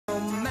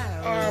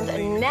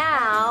And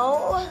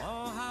now,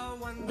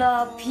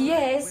 the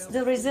pièce de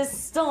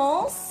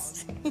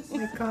résistance. Oh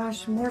my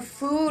gosh, more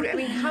food. I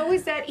mean, how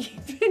is that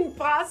even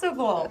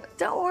possible?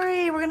 Don't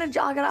worry, we're gonna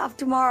jog it off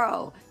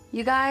tomorrow.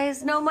 You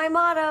guys know my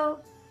motto.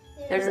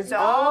 There's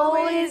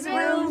always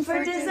room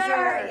for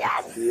dessert.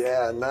 Yes.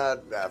 Yeah, not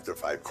after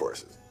 5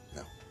 courses.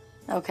 No.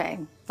 Okay,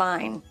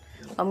 fine.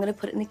 I'm gonna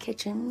put it in the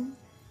kitchen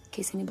in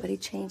case anybody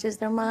changes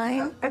their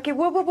mind. Okay,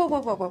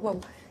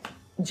 whoa.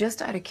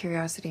 Just out of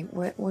curiosity,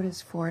 what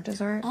is for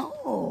dessert?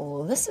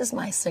 Oh, this is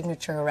my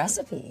signature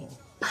recipe.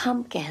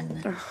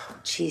 Pumpkin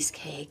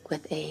cheesecake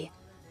with a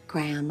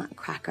graham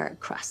cracker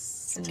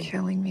crust. It's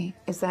killing me.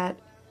 Is that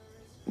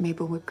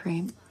maple whipped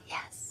cream?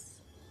 Yes.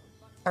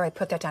 All right,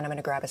 put that down. I'm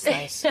gonna grab a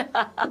slice.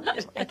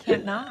 I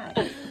can't not.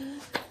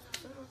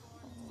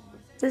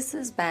 This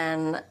has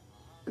been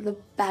the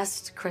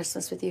best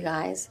Christmas with you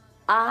guys.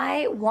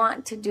 I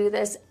want to do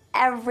this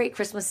every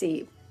Christmas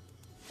Eve.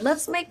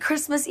 Let's make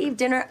Christmas Eve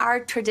dinner our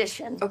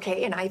tradition.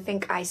 Okay, and I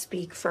think I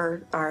speak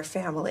for our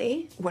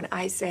family when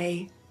I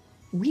say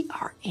we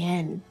are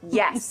in.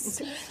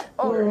 Yes.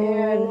 We're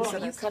in. So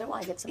you cut it while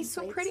I get some It's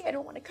so plates. pretty. I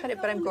don't want to cut it,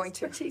 but I'm going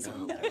to.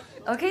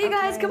 Okay, you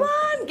guys, come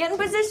on. Get in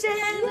position.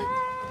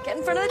 Get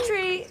in front of the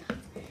tree.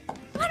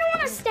 I don't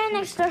want to stand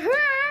next to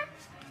her.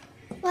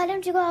 Why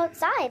don't you go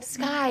outside?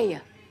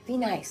 Sky, be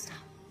nice.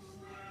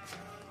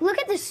 Look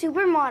at the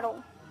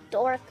supermodel.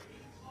 Dork.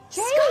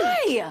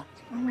 Sky!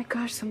 Oh my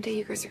gosh, someday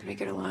you guys are going to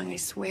get along, I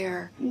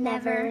swear.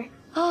 Never.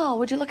 Oh,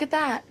 would you look at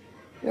that?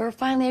 We were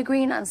finally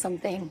agreeing on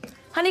something.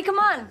 Honey, come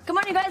on. Come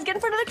on, you guys, get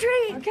in front of the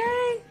tree.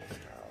 Okay.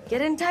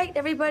 Get in tight,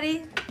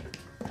 everybody.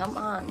 Come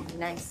on,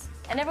 nice.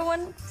 And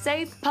everyone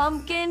say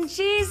pumpkin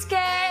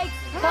cheesecake.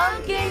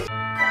 Pumpkin.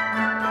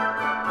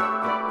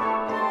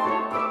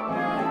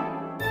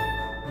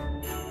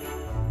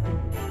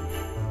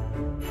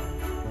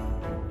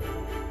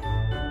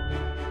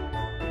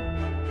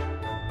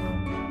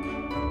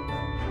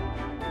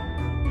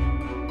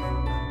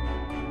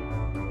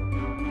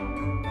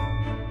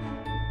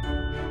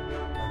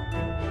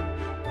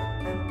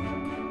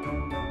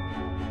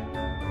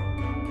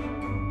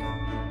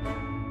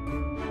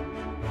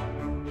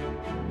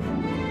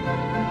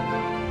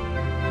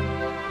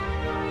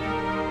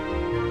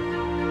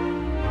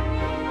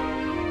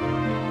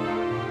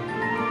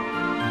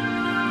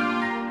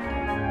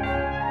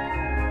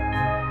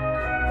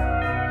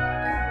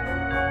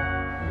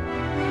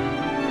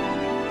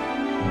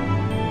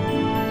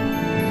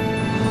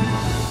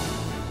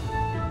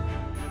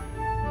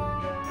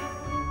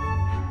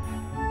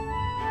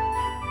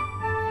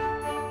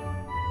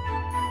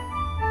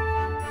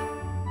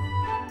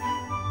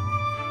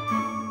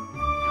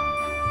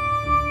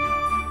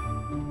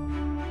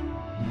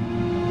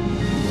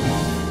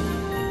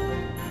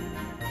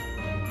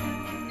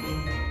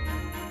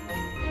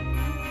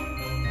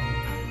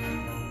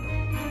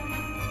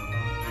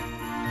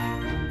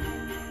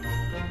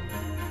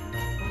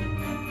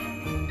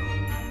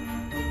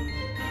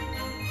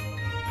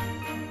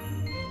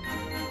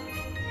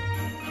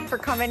 For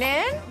coming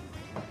in.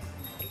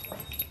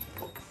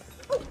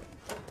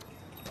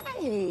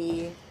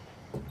 Hey.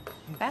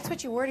 That's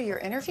what you wore to your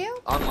interview?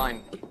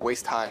 Online,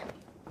 waist high.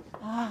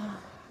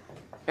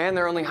 And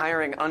they're only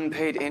hiring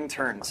unpaid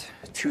interns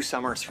 2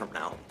 summers from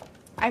now.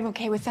 I'm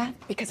okay with that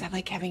because I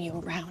like having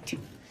you around.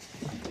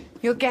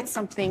 You'll get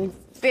something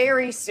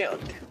very soon.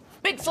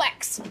 Big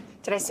flex.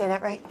 Did I say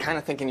that right? Kind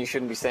of thinking you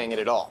shouldn't be saying it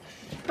at all.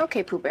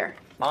 Okay, Pooh Bear.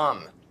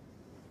 Mom,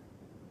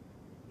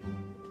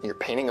 you're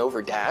painting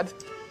over Dad?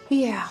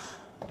 Yeah.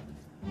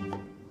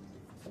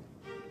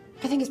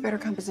 I think it's better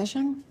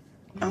composition.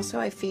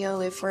 Also, I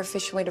feel if we're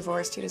officially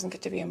divorced, he doesn't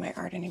get to be in my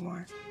art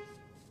anymore.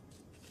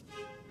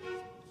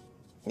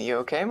 You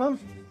okay, Mom?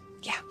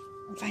 Yeah,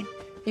 I'm fine.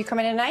 You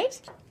coming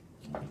tonight?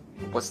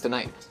 What's the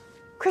night?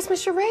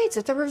 Christmas charades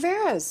at the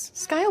Rivera's.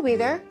 Sky will be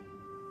there.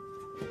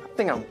 I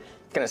think I'm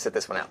gonna sit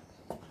this one out.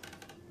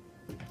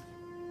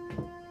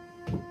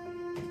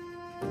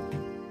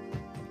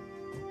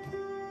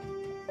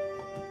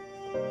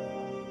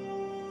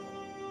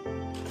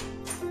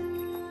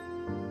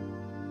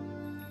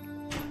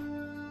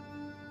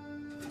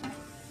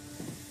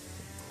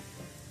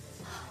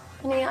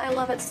 Honey, I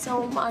love it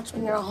so much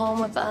when you're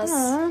home with us.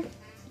 Aww.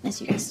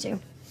 As you guys do.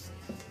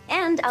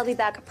 And I'll be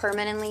back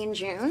permanently in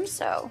June,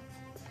 so.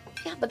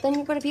 Yeah, but then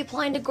you're going to be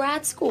applying to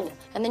grad school.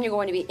 And then you're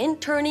going to be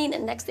interning,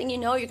 and next thing you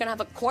know, you're going to have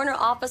a corner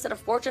office at a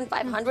Fortune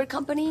 500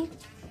 company.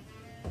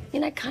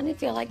 And I kind of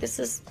feel like this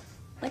is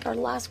like our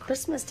last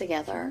Christmas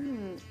together.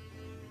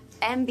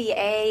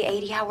 MBA,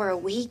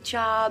 80-hour-a-week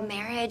job,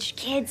 marriage,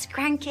 kids,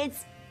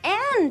 grandkids,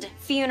 and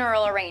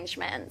funeral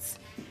arrangements.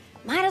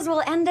 Might as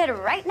well end it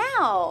right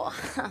now.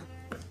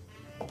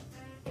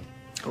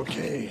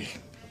 Okay.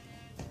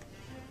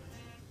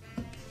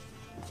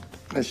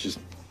 Let's just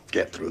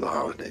get through the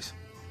holidays.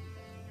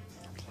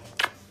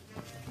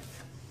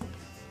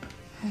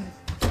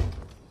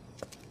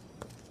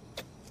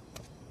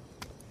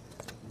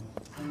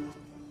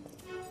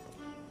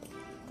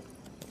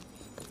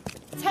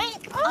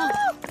 Tank!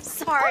 Oh,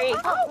 sorry.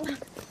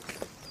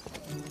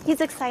 He's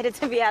excited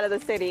to be out of the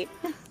city.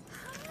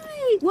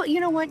 Great. Well, you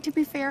know what? To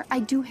be fair, I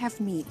do have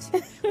meat.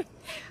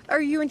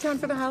 Are you in town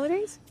for the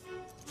holidays?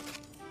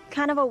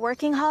 Kind of a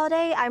working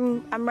holiday.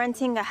 I'm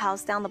renting a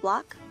house down the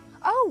block.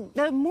 Oh,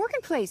 the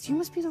Morgan place. You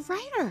must be the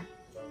writer.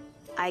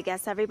 I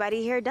guess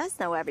everybody here does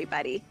know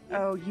everybody.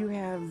 Oh, you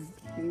have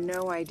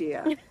no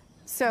idea.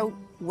 So,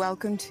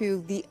 welcome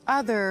to the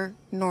other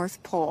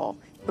North Pole,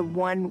 the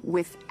one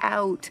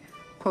without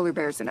polar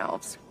bears and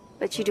elves.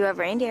 But you do have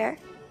reindeer.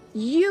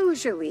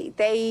 Usually,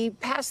 they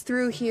pass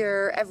through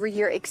here every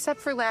year, except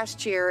for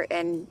last year,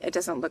 and it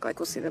doesn't look like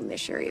we'll see them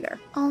this year either.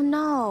 Oh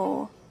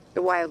no.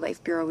 The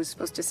Wildlife Bureau was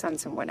supposed to send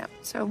someone out,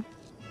 so...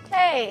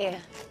 Hey,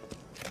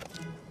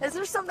 is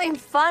there something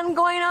fun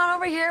going on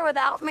over here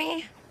without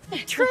me?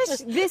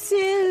 Trish, this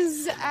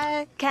is,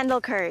 Kendall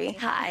Curry.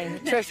 Hi,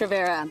 Trish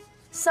Rivera,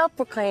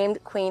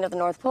 self-proclaimed queen of the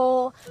North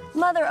Pole,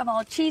 mother of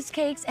all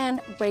cheesecakes,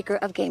 and breaker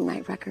of game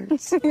night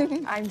records.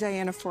 I'm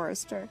Diana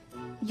Forrester.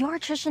 You're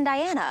Trish and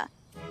Diana.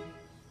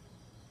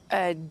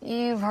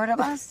 You've heard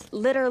of us?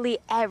 Literally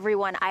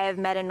everyone I have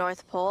met in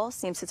North Pole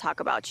seems to talk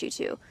about you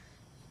two.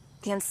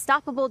 The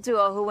unstoppable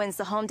duo who wins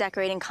the home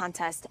decorating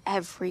contest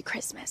every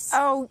Christmas.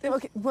 Oh,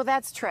 okay. Well,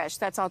 that's Trish.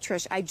 That's all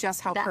Trish. I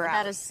just help her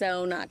out. That is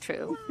so not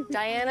true.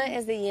 Diana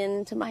is the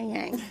yin to my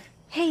yang.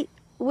 Hey,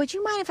 would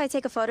you mind if I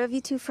take a photo of you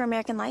two for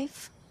American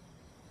Life?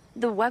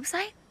 The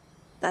website?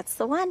 That's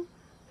the one.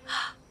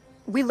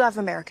 We love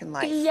American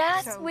Life.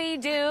 Yes, we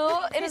do.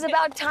 It is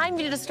about time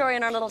you did a story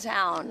in our little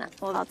town.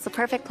 Well, that's the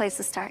perfect place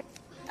to start.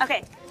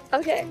 Okay,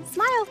 Okay.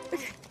 smile.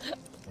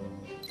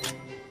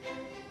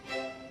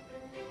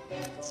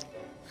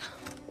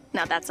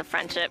 Now that's a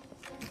friendship.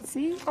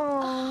 See?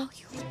 Oh,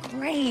 you look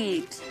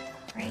great.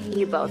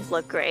 You both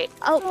look great.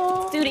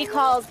 Oh, duty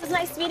calls. It was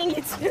nice meeting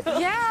you too.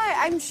 Yeah,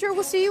 I'm sure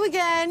we'll see you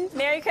again.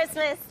 Merry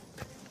Christmas.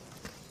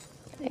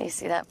 You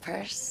see that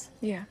purse?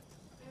 Yeah.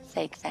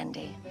 Fake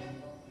Fendi.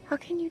 How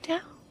can you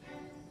tell?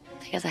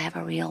 Because I have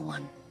a real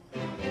one.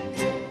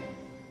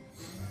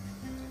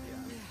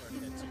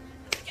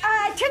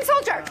 Tin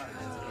soldier!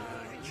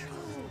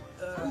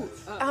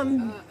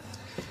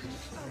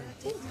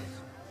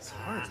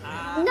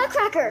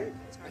 Nutcracker.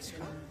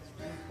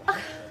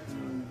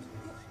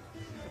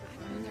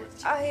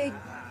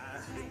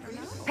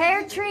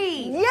 Pear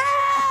tree.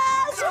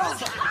 Yes!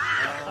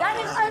 That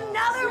is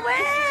another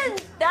win!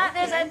 That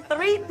is a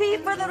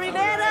 3-peat for the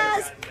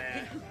Riveras.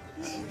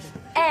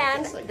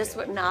 And this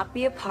would not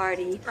be a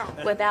party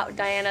without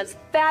Diana's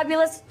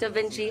fabulous Da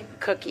Vinci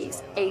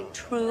cookies, a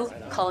true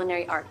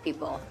culinary art,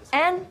 people.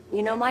 And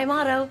you know my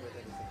motto,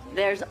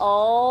 there's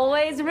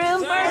always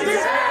room for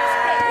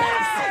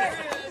dessert.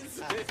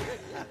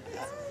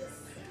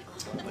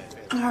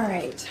 All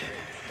right.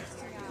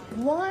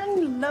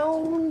 One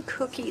lone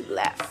cookie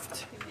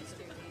left.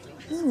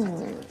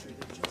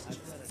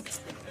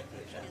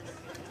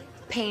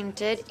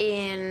 Painted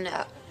in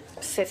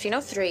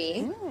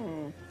 1503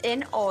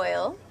 in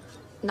oil,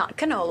 not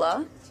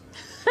canola.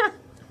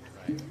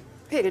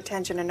 Paid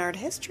attention in art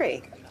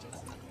history.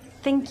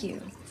 Thank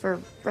you for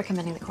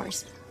recommending the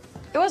course.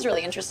 It was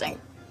really interesting.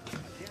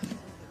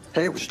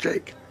 Hey, it was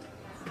Jake.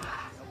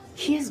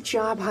 He is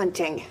job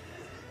hunting.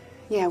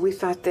 Yeah, we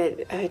thought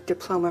that a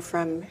diploma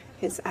from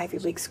his Ivy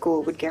League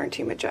school would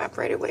guarantee him a job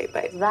right away,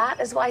 but... That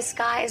is why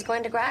Sky is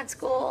going to grad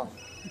school.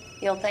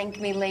 You'll thank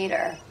me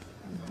later.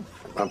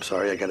 I'm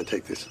sorry, I gotta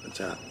take this. It's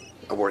a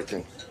work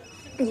thing.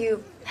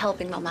 You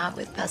helping Mom out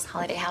with Best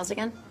Holiday House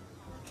again?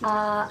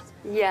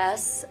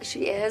 Yes,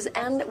 she is,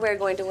 and we're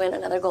going to win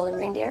another golden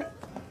reindeer.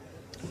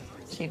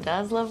 She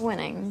does love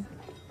winning.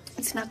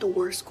 It's not the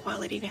worst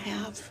quality to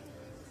have.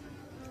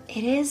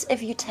 It is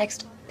if you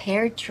text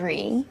pear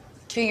tree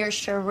to your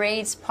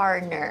charades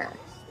partner.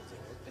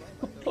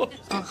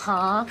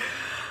 Uh-huh.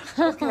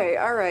 Okay,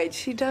 all right.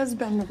 She does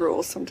bend the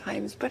rules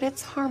sometimes, but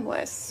it's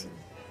harmless.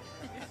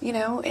 You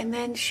know, and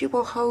then she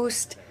will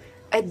host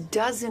a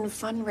dozen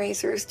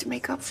fundraisers to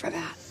make up for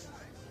that.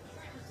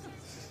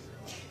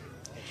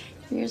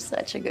 You're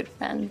such a good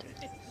friend.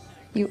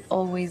 You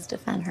always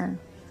defend her.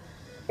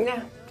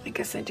 Yeah, I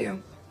guess I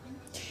do.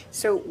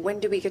 So when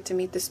do we get to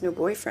meet this new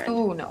boyfriend?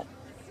 Oh, no,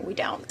 we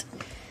don't.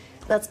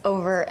 That's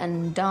over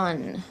and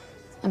done.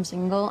 I'm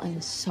single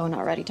and so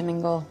not ready to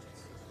mingle.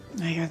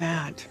 I hear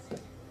that.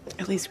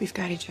 At least we've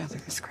got each other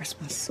this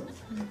Christmas.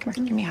 Come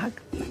here, give me a hug.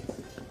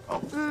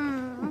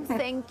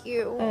 Thank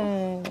you.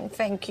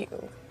 Thank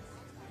you.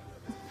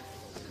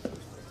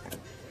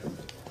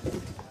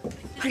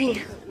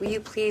 Honey, will you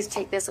please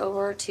take this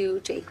over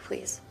to Jake,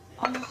 please?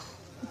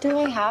 Do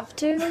I have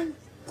to?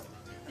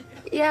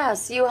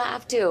 Yes, you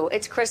have to.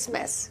 It's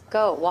Christmas.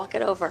 Go, walk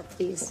it over,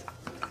 please.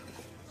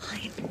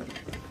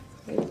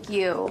 Thank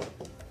you.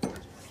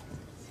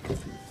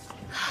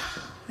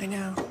 I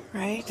know,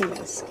 right?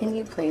 Yes, can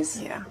you please?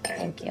 Yeah.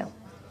 Thank you.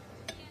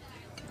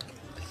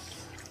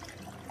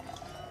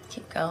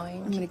 Keep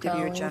going. I'm gonna give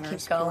you a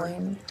generous Keep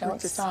going. pour.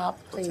 Don't Just- stop,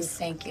 please.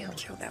 Thank you.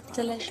 Kill that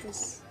bottle.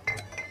 Delicious.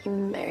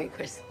 Merry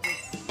Christmas.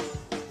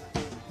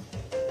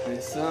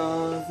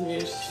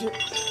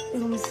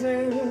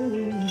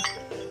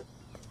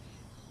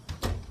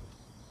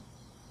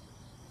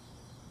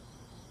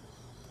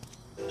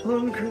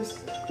 On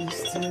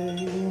Christmas Day,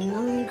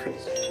 on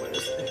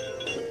Christmas Day.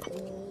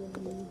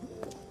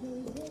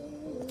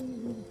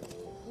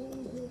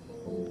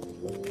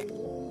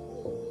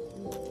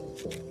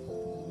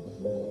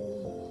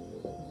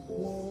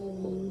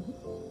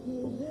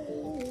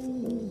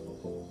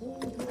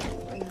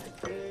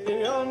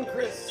 On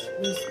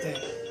Christmas Day,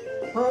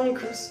 on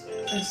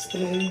Christmas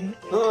Day,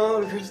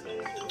 on Christmas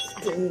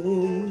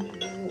Day.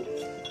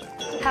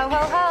 Ho,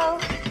 ho, ho.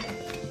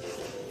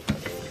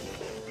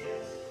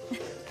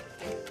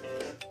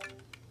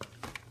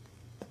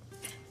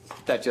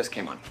 That just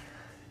came on.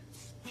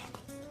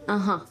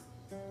 Uh-huh.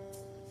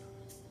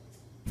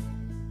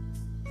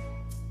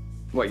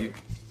 What, you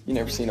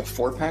never seen a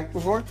 4-pack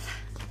before?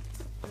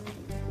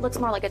 Looks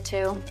more like a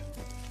 2.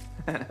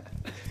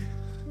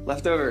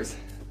 Leftovers.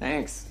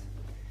 Thanks.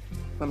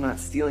 I'm not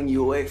stealing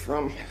you away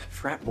from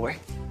frat boy.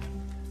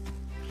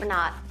 We're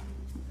not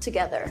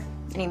together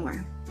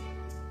anymore.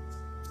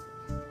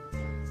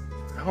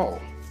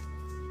 No.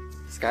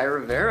 Sky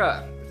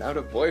Rivera without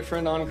a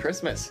boyfriend on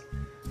Christmas.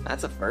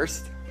 That's a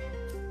first.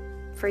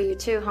 For you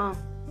too, huh?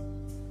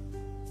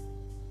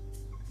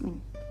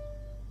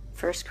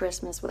 First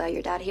Christmas without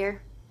your dad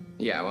here?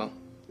 Yeah, well,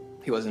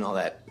 he wasn't all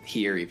that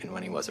here even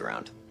when he was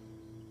around.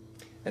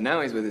 And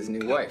now he's with his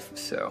new wife,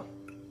 so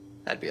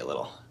that'd be a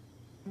little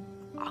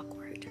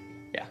Awkward.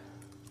 yeah.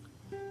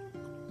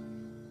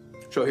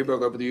 So he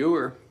broke up with you,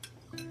 or?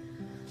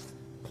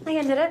 I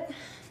ended it.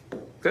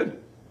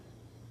 Good.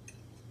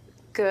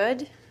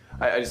 Good.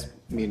 I just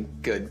mean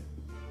good.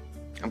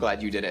 I'm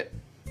glad you did it,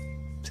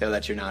 so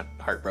that you're not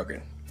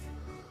heartbroken.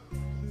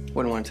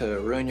 Wouldn't want to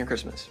ruin your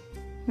Christmas.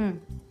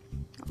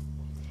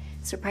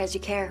 Surprised you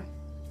care.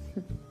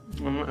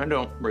 I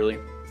don't really,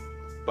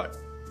 but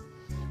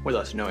with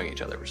us knowing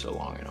each other for so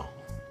long, you know.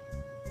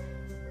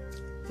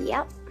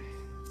 Yep.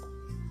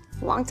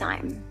 Long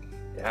time.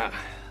 Yeah,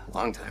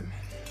 long time.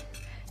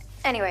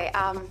 Anyway,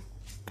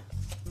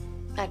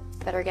 I'd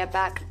better get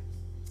back.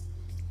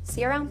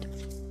 See you around.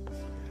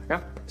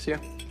 Yeah, see ya.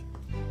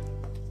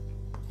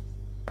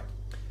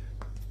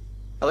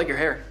 I like your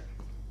hair.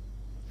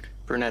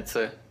 Brunette's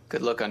a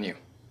good look on you.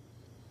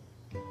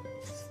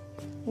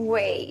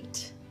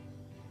 Wait.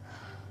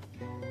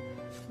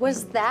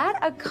 Was that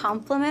a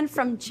compliment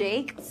from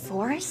Jake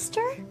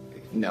Forrester?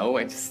 No,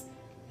 it's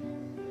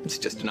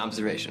just an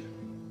observation.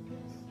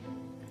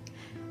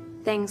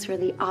 Thanks for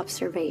the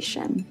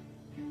observation.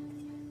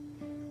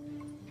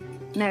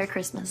 Merry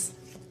Christmas.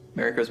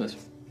 Merry Christmas.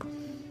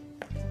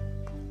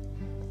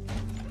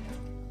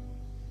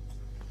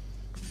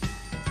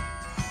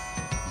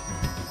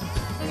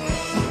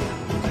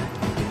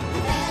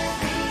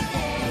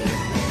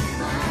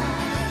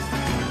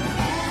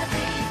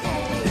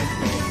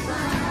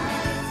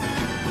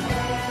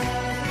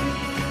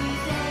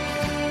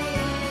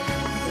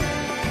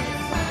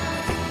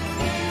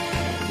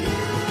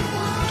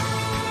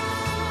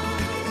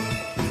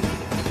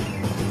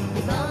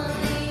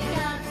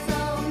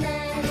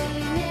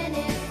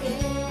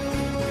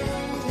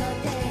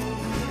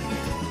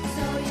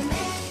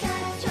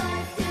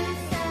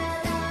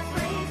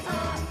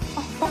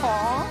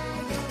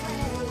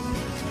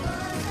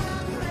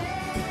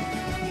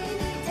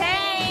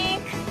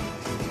 Tank!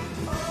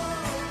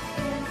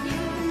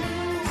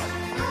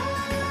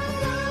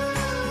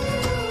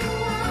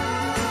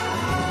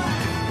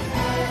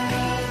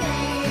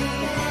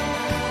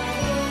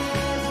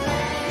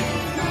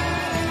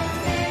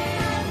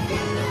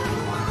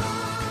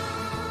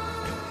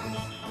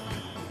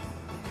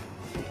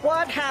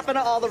 What happened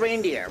to all the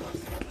reindeer?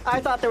 I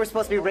thought there were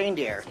supposed to be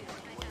reindeer.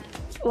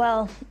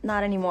 Well,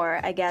 not anymore,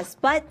 I guess,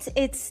 but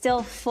it's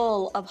still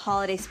full of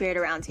holiday spirit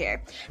around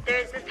here.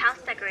 There's this house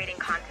decorating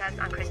contest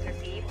on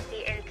Christmas Eve.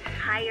 The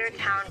entire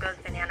town goes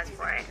bananas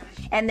for it.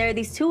 And there are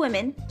these two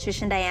women,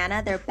 Trish and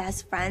Diana, they're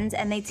best friends,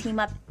 and they team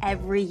up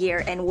every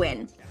year and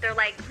win. They're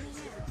like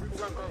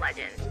local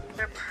legends.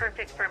 They're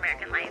perfect for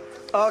American life.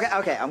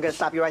 Okay, I'm gonna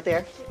stop you right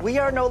there. We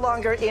are no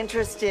longer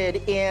interested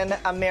in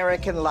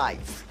American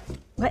life.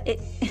 But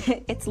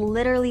it's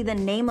literally the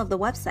name of the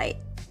website.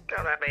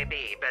 Well, that may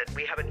be, but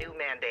we have a new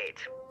mandate.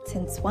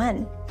 Since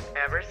when?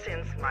 Ever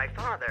since my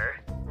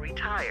father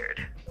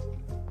retired.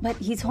 But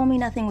he told me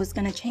nothing was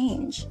gonna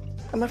change.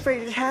 I'm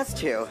afraid it has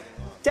to.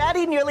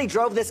 Daddy nearly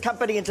drove this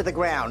company into the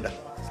ground.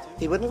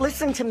 He wouldn't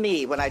listen to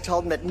me when I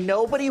told him that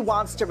nobody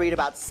wants to read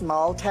about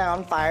small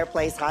town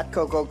fireplace hot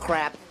cocoa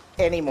crap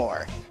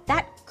anymore.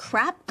 That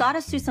crap got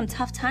us through some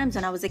tough times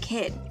when I was a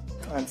kid.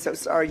 I'm so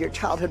sorry your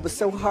childhood was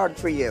so hard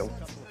for you.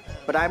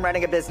 But I'm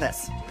running a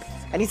business.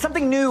 I need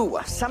something new,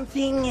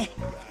 something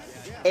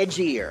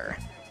edgier.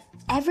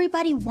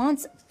 Everybody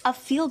wants a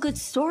feel-good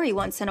story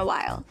once in a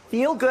while.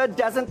 Feel good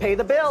doesn't pay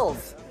the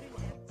bills.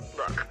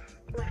 Look,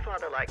 my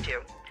father liked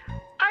you.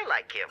 I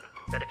like you.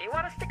 But if you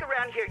want to stick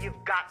around here,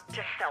 you've got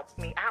to help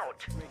me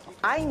out.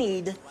 I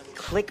need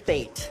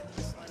clickbait.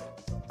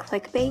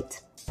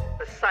 Clickbait?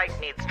 The site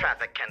needs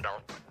traffic,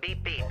 Kendall.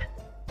 Beep, beep.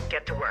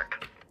 Get to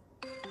work.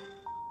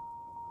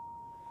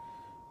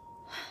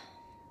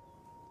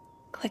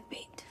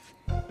 Clickbait.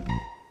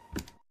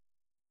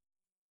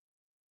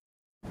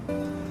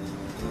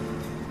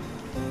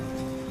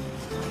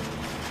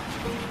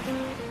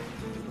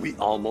 We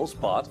almost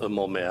bought a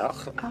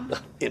Momer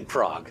in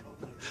Prague.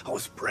 Oh, it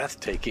was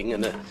breathtaking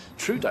and a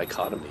true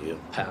dichotomy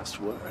of past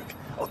work.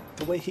 Oh,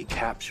 the way he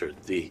captured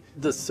the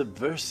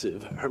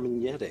subversive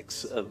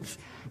hermeneutics of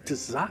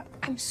design.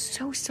 I'm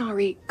so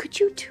sorry. Could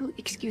you two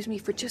excuse me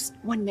for just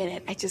 1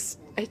 minute?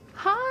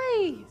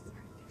 Hi.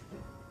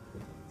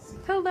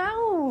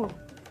 Hello.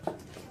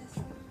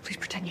 Please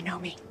pretend you know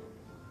me.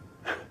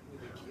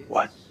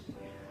 What?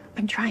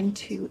 I'm trying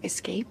to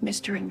escape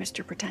Mr. and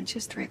Mr.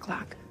 Pretentious 3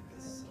 o'clock.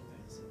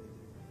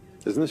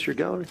 Isn't this your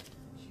gallery?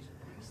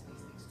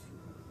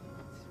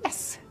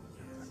 Yes.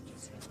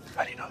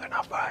 How do you know they're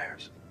not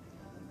buyers?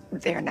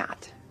 They're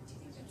not.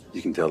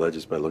 You can tell that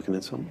just by looking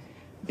at someone?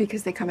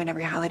 Because they come in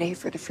every holiday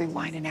for the free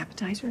wine and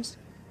appetizers.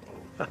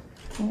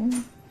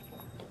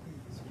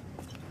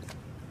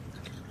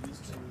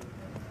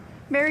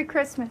 Merry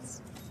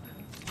Christmas.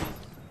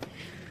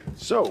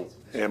 So,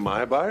 am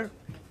I a buyer?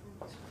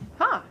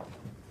 Huh.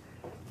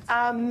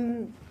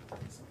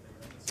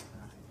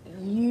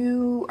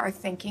 You are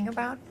thinking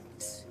about it.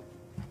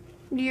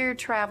 You're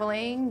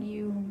traveling.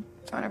 You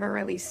don't ever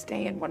really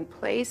stay in one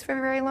place for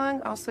very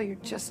long. Also, you're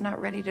just not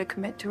ready to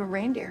commit to a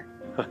reindeer.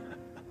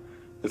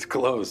 It's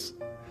close.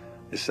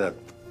 Except,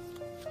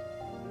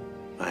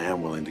 I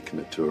am willing to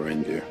commit to a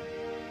reindeer.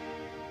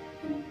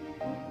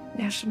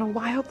 National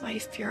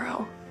Wildlife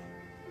Bureau.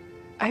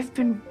 I've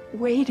been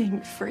waiting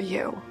for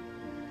you.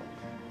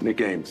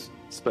 Nick Ames,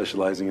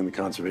 specializing in the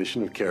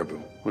conservation of caribou.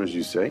 What did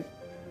you say?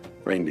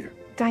 Reindeer.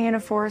 Diana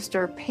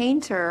Forrester,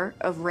 painter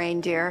of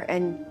reindeer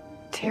and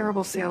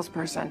terrible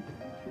salesperson.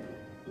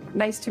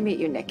 Nice to meet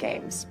you, Nick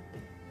Ames.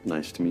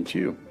 Nice to meet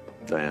you,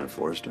 Diana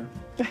Forrester.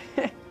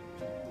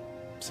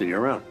 See you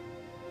around.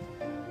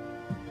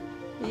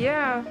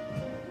 Yeah.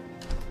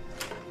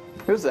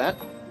 Who's that?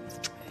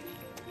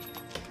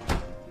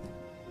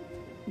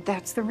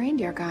 That's the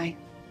reindeer guy.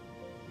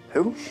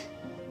 Who?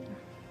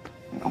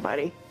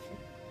 Nobody.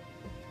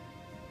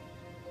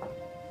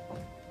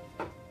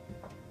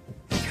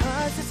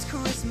 Because it's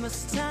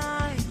Christmas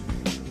time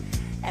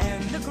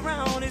and the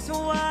ground is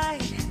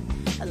white.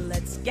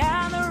 Let's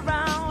gather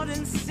around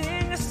and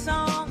sing a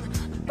song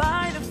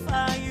by the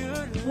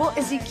fire. Well,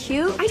 is he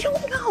cute? I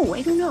don't know.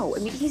 I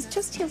mean, he's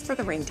just here for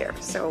the reindeer,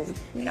 so,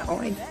 you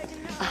know,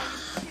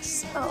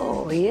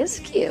 So, he is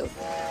cute.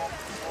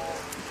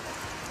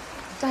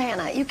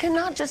 Diana, you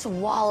cannot just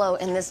wallow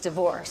in this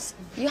divorce.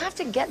 You have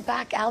to get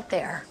back out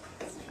there.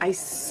 I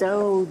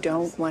so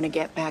don't want to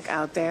get back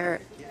out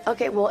there.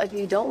 Okay, well, if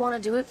you don't want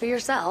to do it for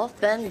yourself,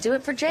 then do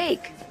it for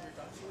Jake.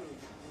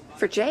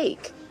 For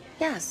Jake?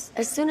 Yes.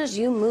 As soon as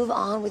you move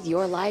on with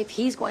your life,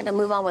 he's going to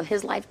move on with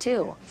his life,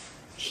 too.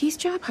 He's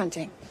job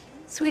hunting.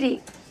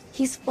 Sweetie,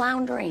 he's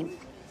floundering.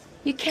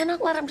 You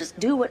cannot let him just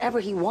do whatever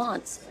he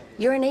wants.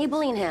 You're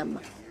enabling him.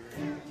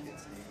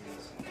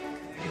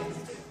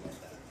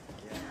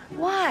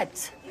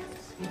 What?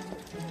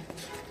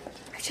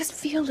 I just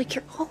feel like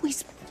you're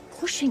always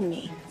pushing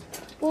me.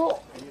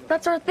 Well,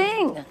 that's our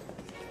thing.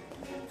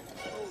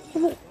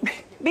 Well,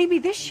 maybe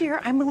this year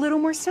I'm a little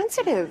more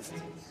sensitive.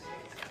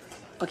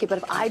 Okay, but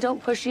if I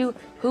don't push you,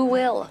 who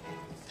will?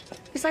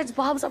 Besides,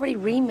 Bob's already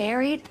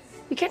remarried.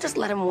 You can't just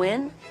let him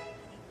win.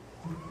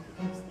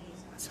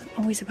 It's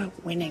always about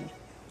winning.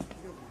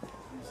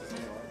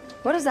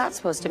 What is that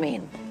supposed to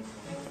mean?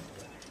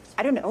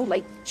 I don't know,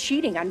 like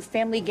cheating on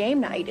family game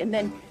night and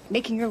then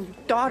making your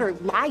daughter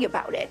lie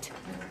about it.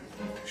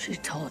 She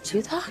told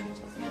you that?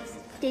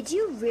 Did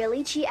you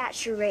really cheat at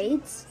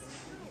charades?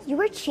 You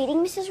were cheating,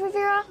 Mrs.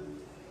 Rivera?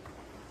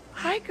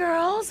 Hi,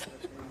 girls.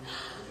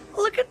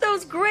 Look at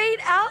those great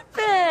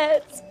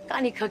outfits. Got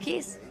any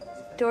cookies?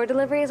 Door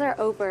deliveries are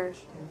over.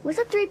 Was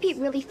the three-peat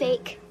really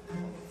fake?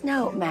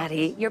 No,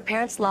 Maddie. Your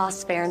parents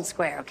lost fair and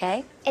square,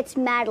 okay? It's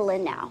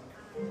Madeline now.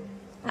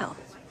 Oh,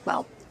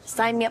 well,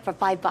 sign me up for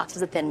 5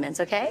 boxes of Thin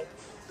Mints, okay?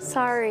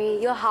 Sorry,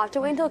 you'll have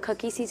to wait until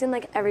cookie season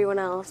like everyone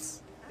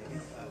else.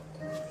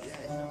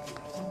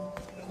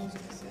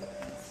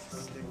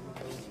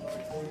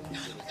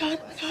 Oh my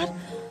God.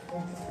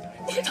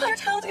 The entire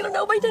town's gonna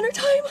know by dinner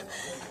time.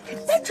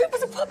 That trip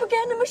was a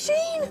propaganda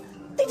machine.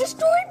 They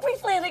destroyed Bree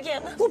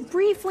Flanagan. Well,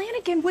 Bree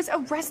Flanagan was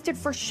arrested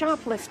for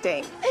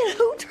shoplifting. And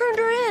who turned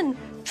her in?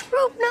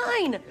 Trope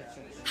 9.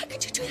 How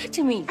could you do that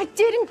to me? I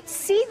didn't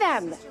see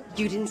them.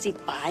 You didn't see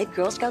 5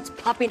 Girl Scouts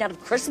popping out of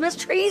Christmas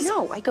trees?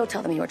 No, Go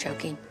tell them you were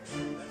joking.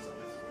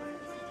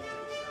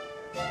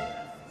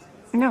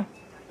 No.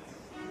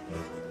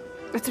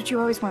 That's what you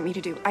always want me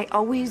to do. I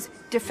always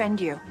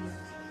defend you.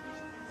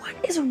 What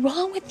is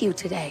wrong with you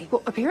today?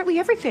 Well, apparently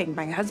everything.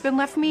 My husband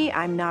left me.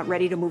 I'm not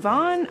ready to move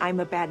on. I'm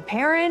a bad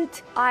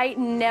parent. I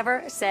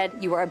never said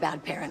you were a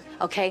bad parent,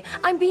 okay?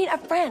 I'm being a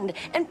friend,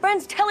 and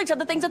friends tell each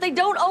other things that they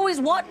don't always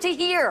want to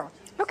hear.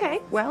 Okay,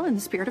 well, in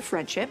the spirit of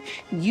friendship,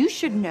 you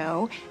should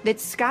know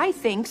that Sky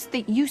thinks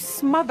that you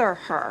smother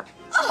her.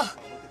 Ugh,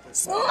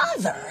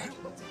 smother?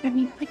 I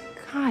mean, my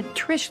God,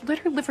 Trish let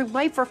her live her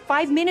life for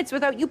 5 minutes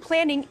without you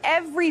planning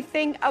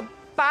everything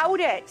about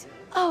it.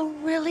 Oh,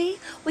 really?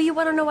 Well, you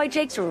want to know why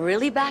Jake's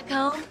really back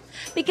home?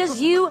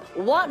 Because you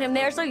want him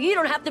there so you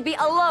don't have to be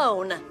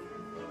alone.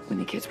 when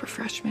the kids were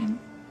freshmen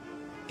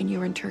and you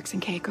were in Turks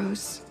and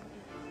Caicos,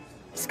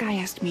 Sky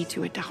asked me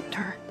to adopt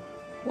her.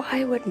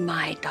 Why would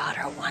my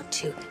daughter want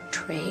to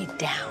trade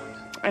down?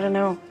 I don't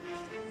know.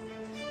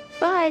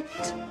 But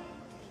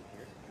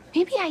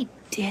maybe I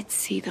did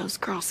see those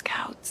Girl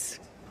Scouts.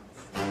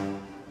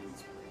 Oh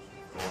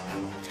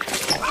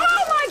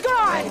my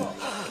God!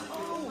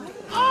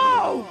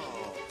 Oh!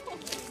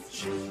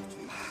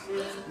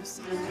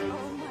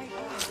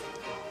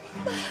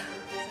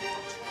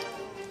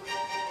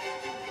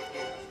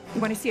 You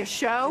want to see a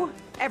show,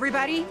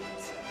 everybody?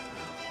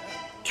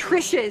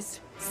 Trish's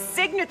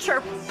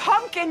signature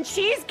pumpkin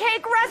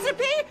cheesecake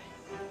recipe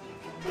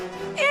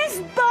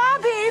is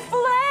Bobby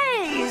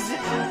Flay's.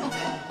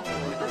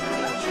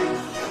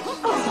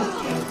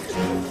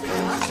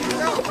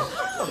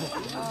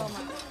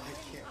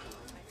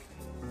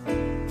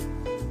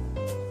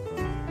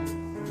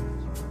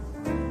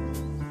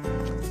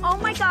 Oh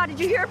my God, did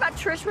you hear about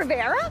Trish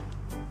Rivera?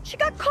 She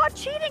got caught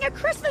cheating at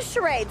Christmas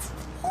charades.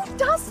 Who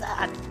does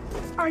that?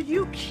 Are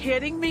you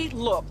kidding me?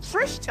 Look,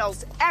 Trish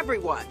tells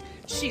everyone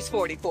she's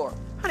 44.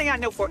 Honey, I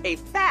know for a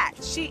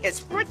fact she is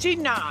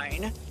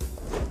 49.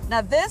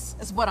 Now this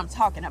is what I'm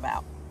talking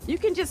about. You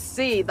can just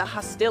see the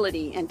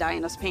hostility in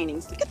Diana's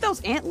paintings. Look at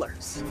those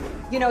antlers.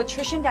 You know,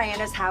 Trish and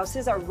Diana's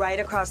houses are right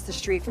across the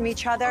street from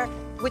each other,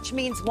 which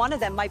means one of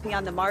them might be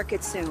on the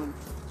market soon.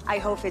 I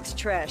hope it's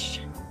Trish.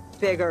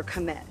 Bigger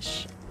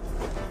commish.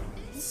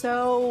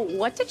 So,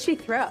 what did she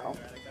throw?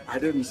 I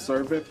didn't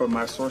serve it, but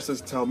my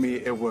sources tell me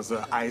it was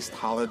an iced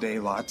holiday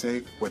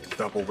latte with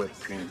double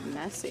whipped cream.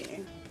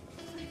 Messy.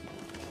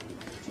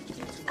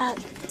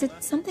 Did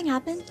something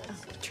happen?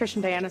 Trish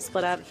and Diana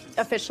split up.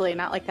 Officially,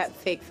 not like that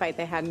fake fight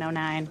they had in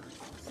 '09.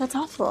 That's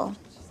awful.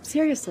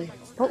 Seriously,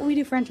 what will we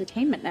do for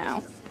entertainment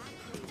now?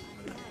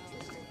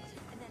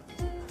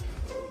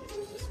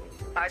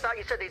 I thought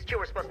you said these two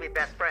were supposed to be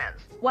best friends.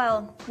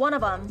 Well, one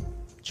of them,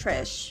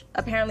 Trish,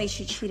 apparently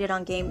she cheated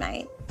on game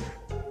night.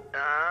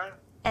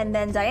 And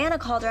then Diana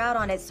called her out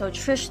on it, so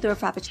Trish threw a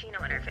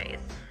frappuccino in her face.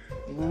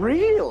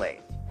 Really?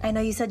 I know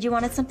you said you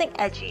wanted something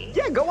edgy.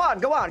 Yeah, go on.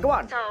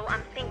 So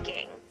I'm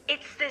thinking,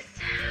 it's this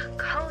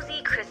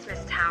cozy Christmas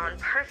town,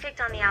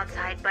 perfect on the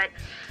outside, but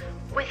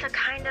with a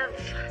kind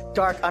of,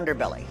 Dark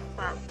underbelly.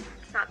 well,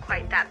 it's not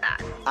quite that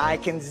bad. I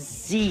can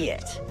see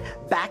it.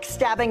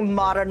 Backstabbing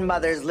modern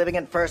mothers living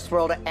in first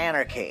world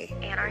anarchy.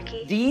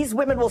 Anarchy? These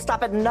women will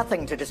stop at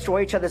nothing to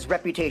destroy each other's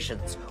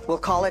reputations. We'll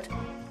call it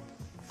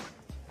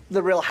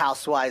the Real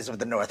Housewives of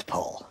the North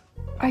Pole.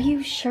 Are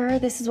you sure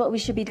this is what we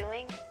should be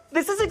doing?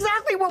 This is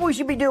exactly what we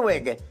should be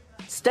doing.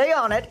 Stay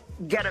on it,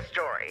 get a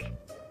story.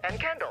 And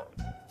Kendall,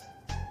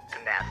 the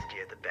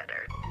nastier the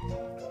better.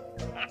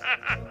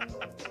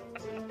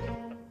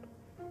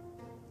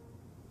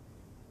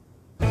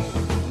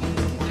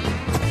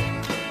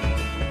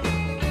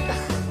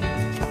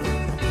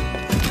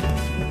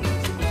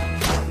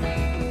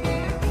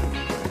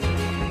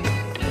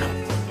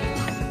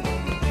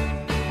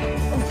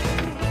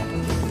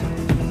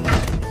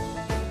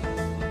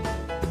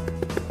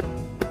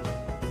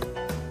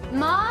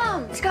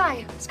 Mom!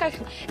 Sky,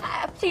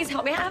 please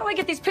help me. How do I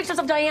get these pictures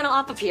of Diana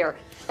off of here?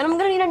 And I'm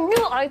gonna need a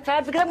new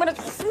iPad because I'm gonna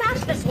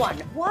smash this one.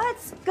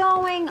 What's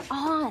going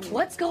on?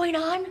 What's going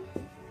on?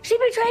 She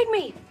betrayed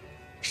me.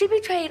 She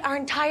betrayed our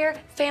entire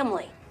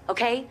family,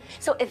 okay?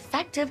 So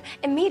effective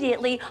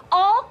immediately,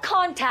 all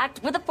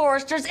contact with the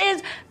Forresters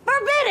is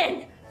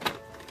forbidden!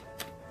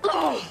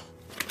 Ugh.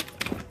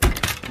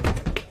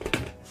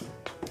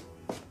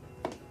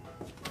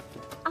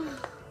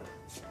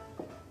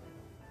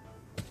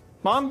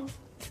 Mom?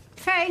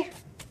 Hey.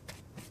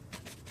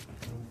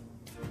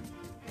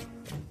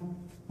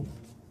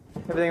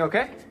 Everything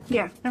okay?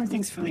 Yeah,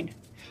 everything's fine.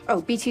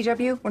 Oh,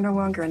 BTW, we're no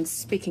longer in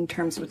speaking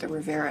terms with the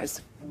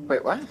Riveras.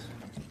 Wait, what?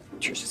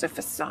 Trish is a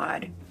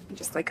facade,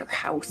 just like her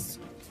house.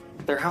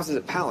 Their house is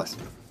at Palace.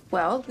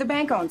 Well, the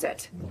bank owns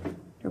it.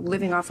 They're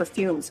living off of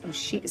fumes, and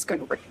she is going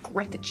to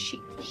regret that she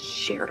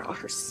shared all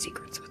her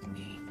secrets with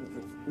me.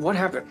 What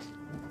happened?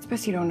 It's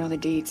best you don't know the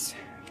deets.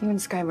 You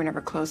and Sky were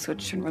never close, so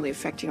it shouldn't really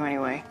affect you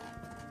anyway.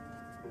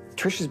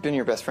 Trish has been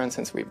your best friend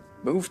since we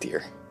moved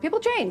here. People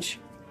change,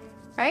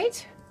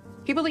 right?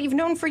 People that you've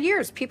known for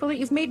years, people that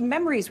you've made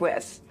memories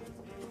with,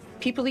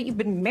 people that you've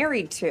been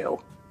married to.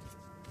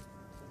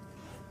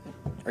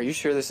 Are you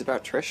sure this is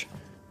about Trish?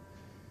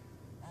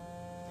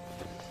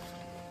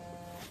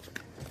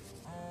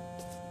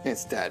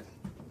 It's Dad.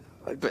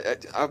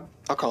 But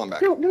I'll call him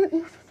back.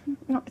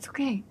 No, it's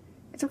okay.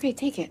 It's okay,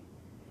 take it.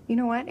 You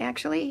know what,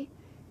 actually?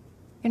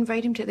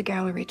 Invite him to the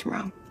gallery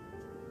tomorrow.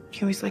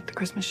 He always liked the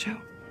Christmas show.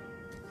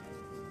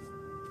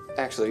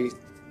 Actually,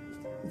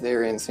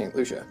 they're in St.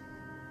 Lucia.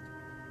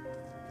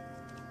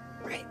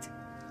 Right.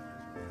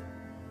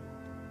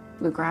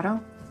 Blue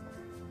Grotto?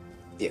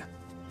 Yeah.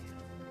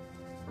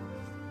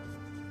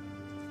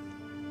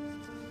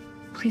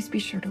 Please be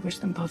sure to wish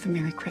them both a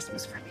Merry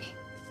Christmas for me.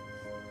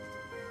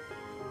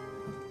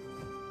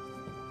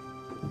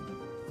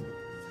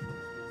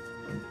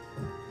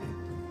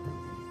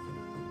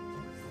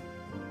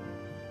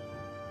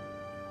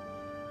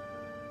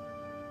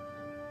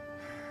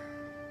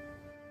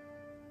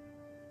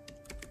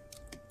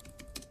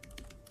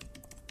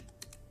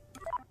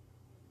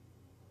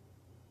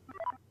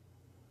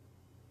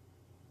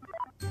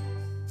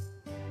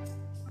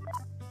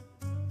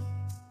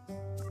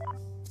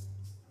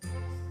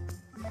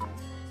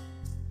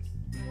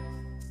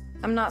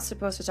 I'm not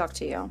supposed to talk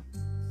to you.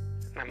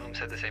 My mom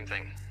said the same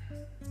thing.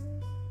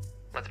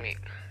 Let's meet.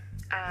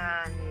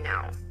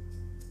 No.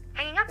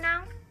 Hanging up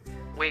now.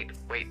 Wait.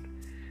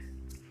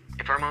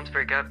 If our moms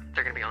break up,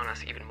 they're gonna be on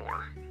us even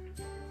more.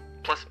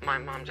 Plus, my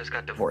mom just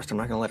got divorced. I'm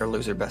not gonna let her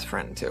lose her best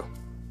friend, too.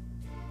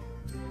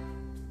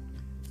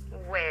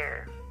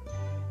 Where?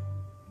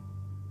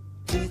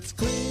 It's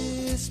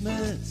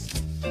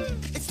Christmas.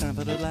 It's time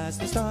for the lights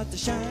to start to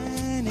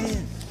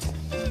shining.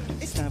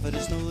 It's time for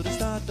the snow to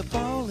start to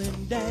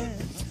falling down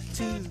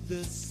to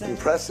the sound.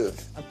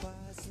 Impressive.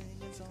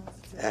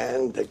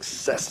 And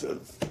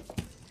excessive.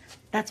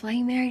 That's why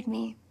he married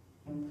me.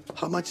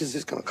 How much is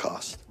this gonna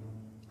cost?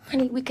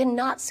 Honey, we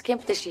cannot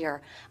skimp this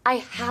year. I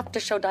have to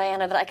show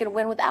Diana that I can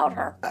win without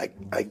her.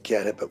 I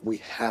get it, but we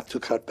have to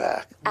cut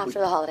back. After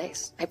the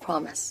holidays, I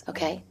promise,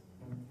 okay?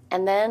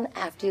 And then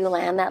after you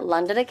land that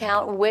London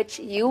account, which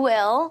you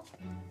will.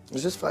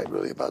 Is this fight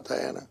really about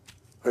Diana?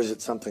 Or is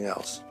it something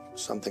else?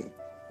 Something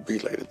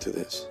related to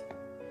this?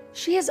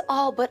 She has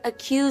all but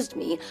accused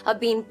me of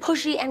being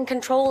pushy and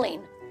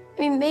controlling.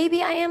 I mean,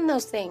 maybe I am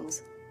those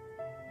things.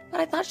 But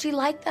I thought she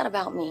liked that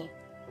about me.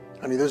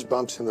 Honey, there's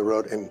bumps in the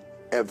road in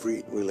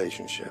every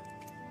relationship.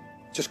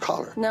 Just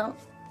call her. No.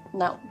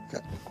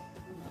 Okay.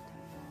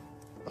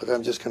 Look,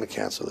 I'm just gonna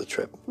cancel the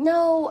trip.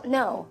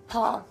 No,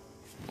 Paul.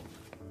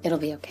 It'll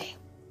be okay.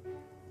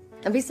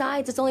 And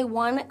besides, it's only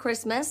one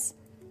Christmas.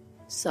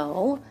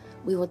 So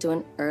we will do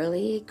an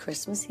early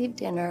Christmas Eve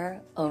dinner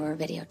over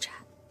video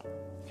chat.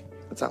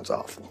 That sounds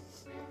awful.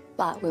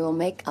 But we will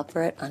make up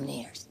for it on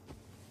New Year's.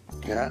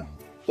 Yeah?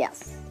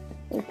 Yes,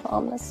 we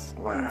promise.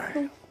 All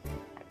right.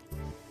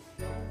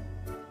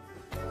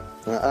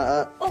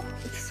 Oh,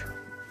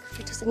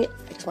 I just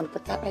want to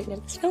put that right near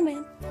the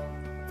snowman.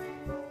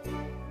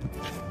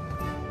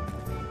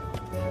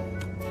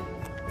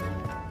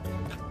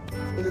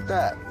 Look at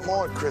that.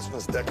 More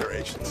Christmas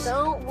decorations.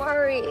 Don't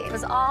worry, it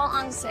was all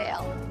on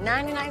sale.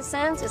 99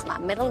 cents is my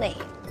middle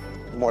name.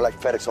 More like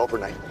FedEx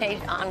overnight. Hey,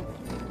 John.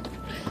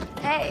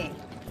 Hey,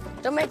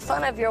 don't make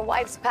fun of your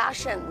wife's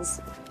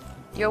passions.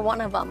 You're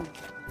one of them.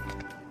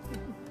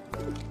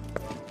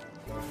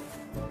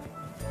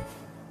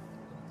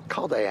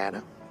 Call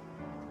Diana.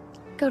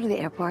 Go to the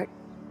airport.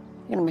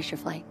 You're gonna miss your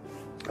flight.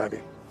 Love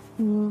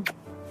you.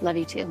 Love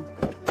you too.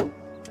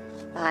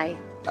 Bye.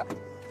 Bye.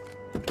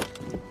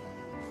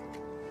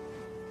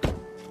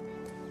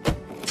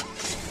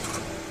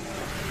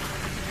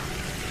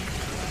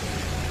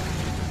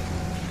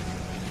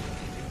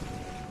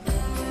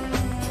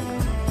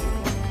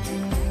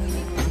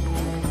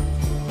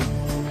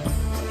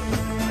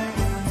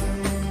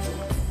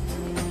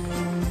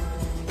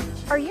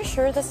 Are you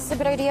sure this is a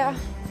good idea?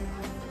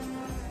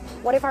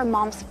 What if our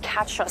moms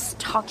catch us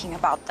talking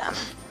about them?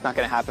 Not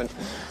gonna happen.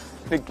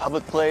 Big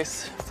public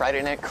place,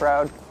 Friday night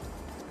crowd.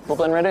 We'll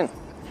blend right in.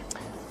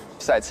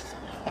 Besides,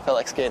 I felt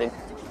like skating.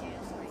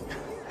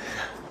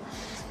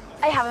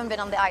 I haven't been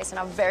on the ice in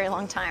a very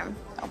long time.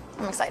 So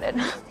I'm excited.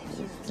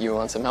 You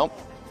want some help?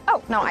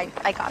 Oh, no,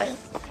 I got it.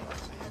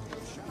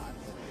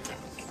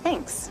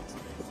 Thanks.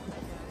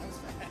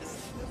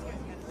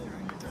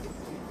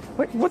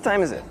 What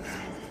time is it?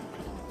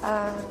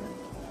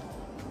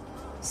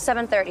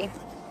 7:30.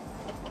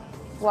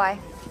 Why?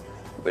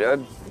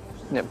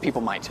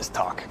 People might just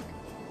talk.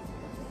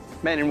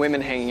 Men and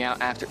women hanging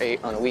out after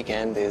 8 on a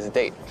weekend is a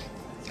date,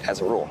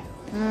 as a rule.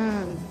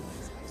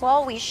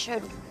 Well, we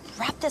should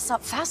wrap this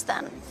up fast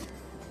then.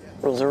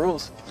 Rules are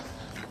rules.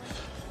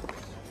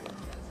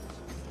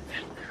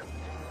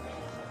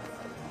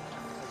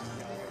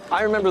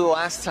 I remember the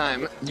last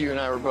time you and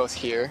I were both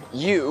here,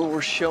 you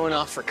were showing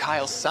off for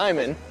Kyle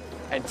Simon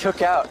and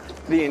took out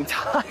the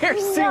entire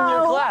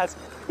senior class.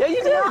 Yeah,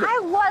 you did. No, I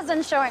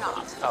wasn't showing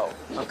off. Oh,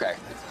 okay.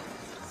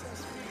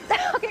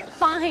 Okay,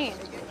 fine.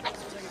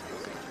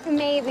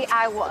 Maybe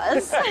I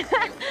was.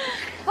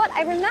 But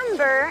I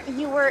remember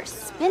you were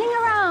spinning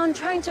around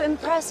trying to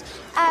impress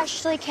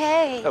Ashley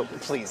Kay. Oh,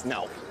 please,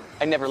 no.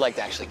 I never liked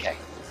Ashley Kay.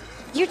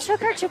 You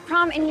took her to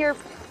prom in your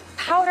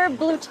powder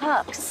blue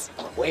tux.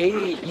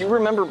 Wait, you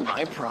remember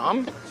my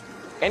prom?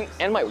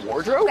 And my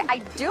wardrobe? Okay, I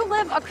do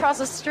live across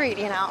the street,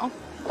 you know.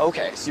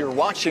 Okay, so you're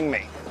watching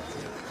me.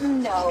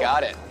 No.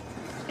 Got it.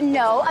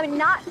 No, I mean,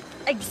 not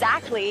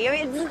exactly.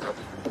 I mean,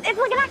 it's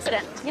like an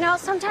accident, you know?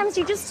 Sometimes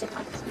you just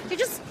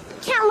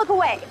can't look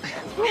away.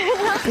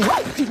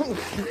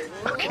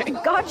 Okay.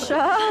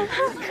 Gotcha.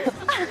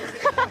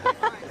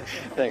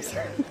 Thanks.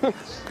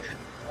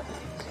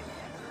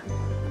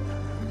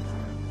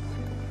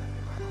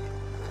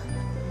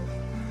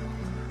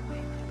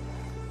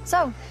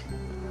 So,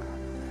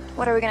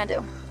 what are we gonna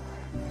do?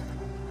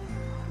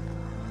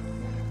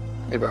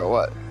 About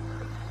what?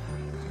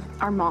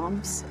 Our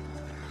moms.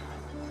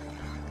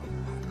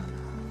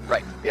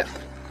 Right, yeah.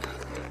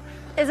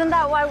 Isn't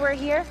that why we're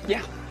here?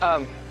 Yeah,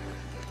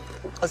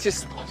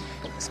 let's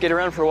skate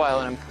around for a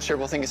while and I'm sure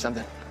we'll think of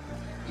something.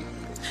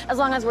 As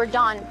long as we're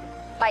done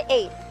by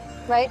 8,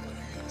 right?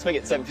 Let's make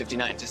it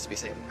 7:59 just to be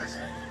safe.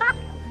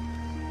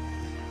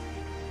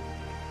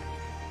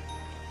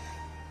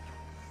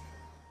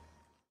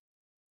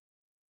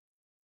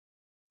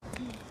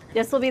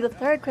 This will be the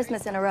third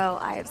Christmas in a row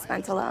I have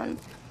spent alone.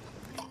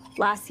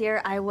 Last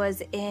year, I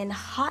was in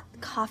Hot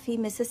Coffee,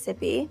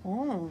 Mississippi.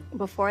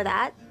 Before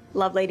that,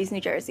 Love Ladies,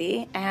 New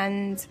Jersey,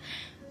 and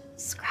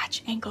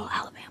Scratch Ankle,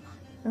 Alabama.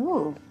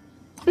 Ooh.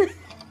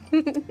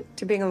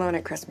 To being alone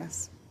at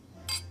Christmas.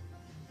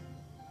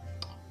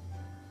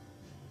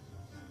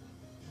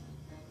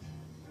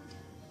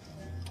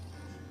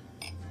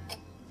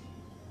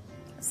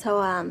 So,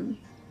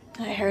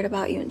 I heard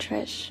about you and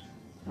Trish.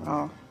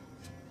 Oh.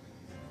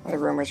 Are the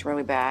rumors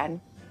really bad?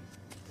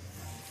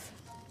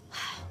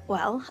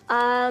 Well,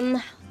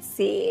 let's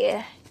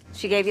see.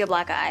 She gave you a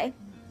black eye.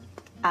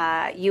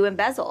 You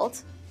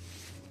embezzled.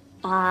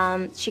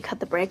 She cut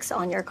the brakes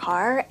on your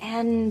car,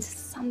 and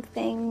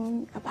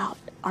something about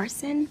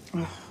arson.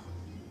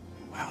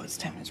 Wow, this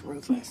town is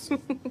ruthless.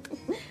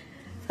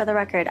 For the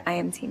record, I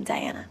am Team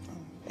Diana.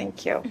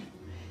 Thank you.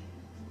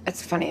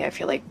 It's funny, I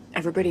feel like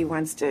everybody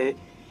wants to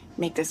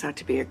make this out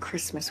to be a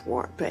Christmas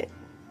war, but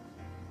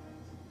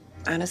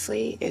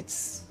honestly,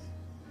 it's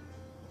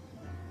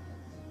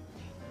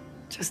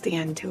just the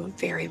end to a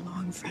very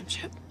long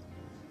friendship.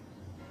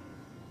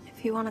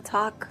 If you want to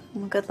talk,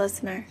 I'm a good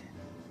listener.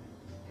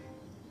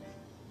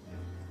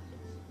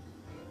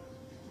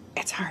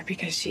 It's hard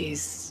because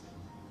she's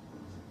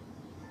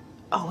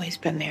always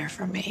been there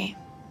for me.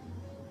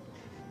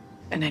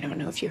 And I don't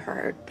know if you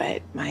heard,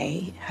 but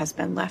my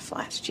husband left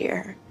last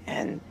year,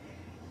 and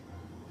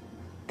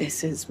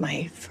this is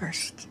my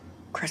first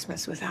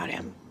Christmas without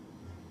him.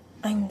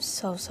 I'm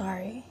so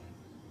sorry.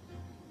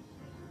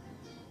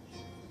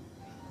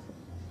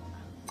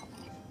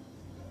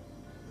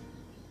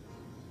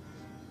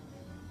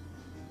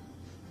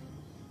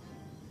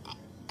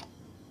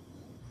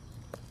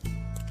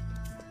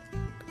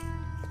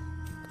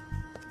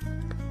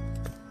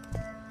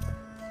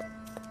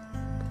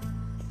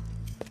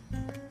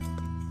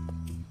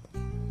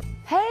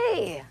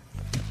 Hey!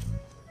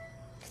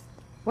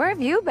 Where have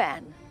you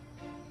been?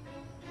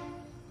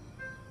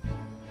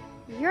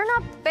 You're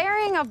not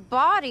burying a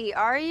body,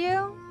 are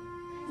you?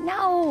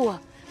 No!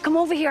 Come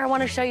over here, I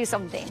want to show you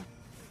something.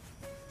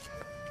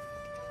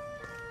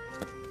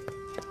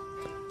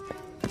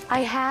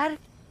 I had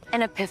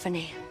an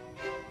epiphany.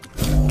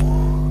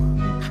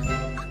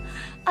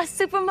 A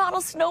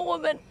supermodel snow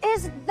woman.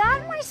 Is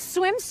that my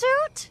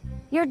swimsuit?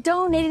 You're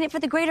donating it for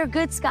the greater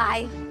good,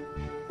 Sky.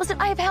 Listen,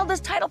 I have held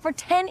this title for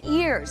 10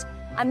 years.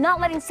 I'm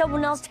not letting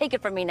someone else take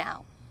it from me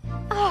now.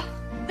 Oh,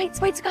 wait,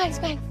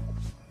 Sky.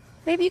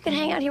 Maybe you can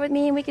hang out here with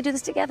me and we could do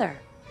this together.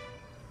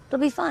 It'll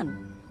be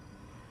fun.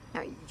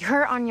 No,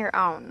 you're on your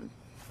own.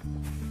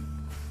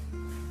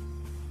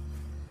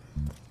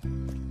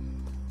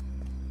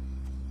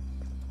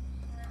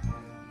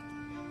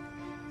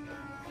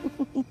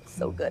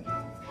 So good.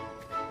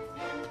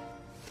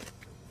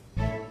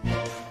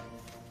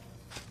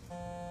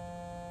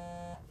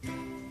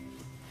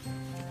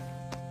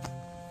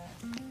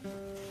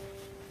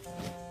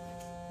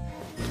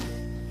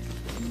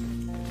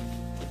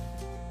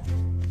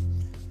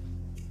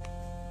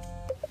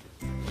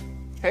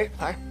 Hey,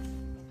 hi.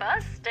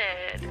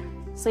 Busted.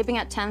 Sleeping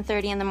at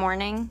 10:30 in the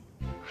morning?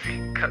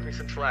 Cut me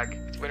some slack.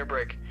 It's winter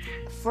break.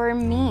 For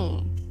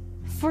me.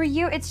 For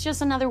you, it's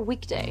just another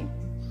weekday.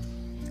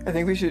 I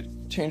think we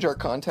should change our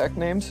contact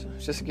names,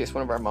 just in case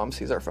one of our moms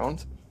sees our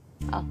phones.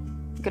 Oh,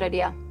 good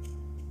idea.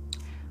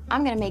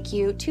 I'm gonna make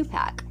you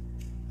Tupac.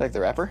 Like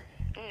the rapper?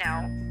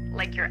 No,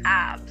 like your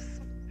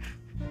abs.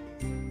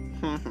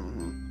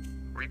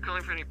 Were you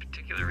calling for any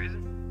particular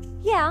reason?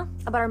 Yeah,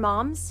 about our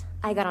moms.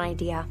 I got an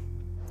idea.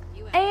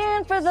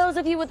 And for those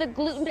of you with a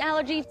gluten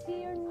allergy,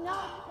 fear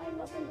not. My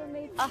muffins are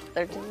made. Oh,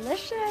 they're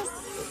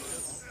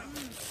delicious.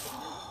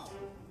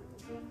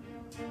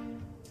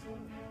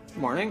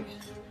 Morning.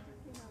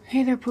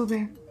 Hey there, Pooh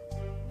Bear.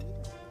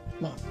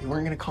 Mom, you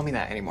weren't gonna call me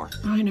that anymore.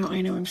 Oh, I know,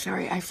 I'm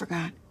sorry, I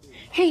forgot.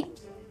 Hey,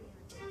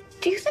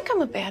 do you think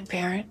I'm a bad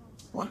parent?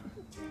 What?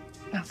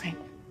 Nothing.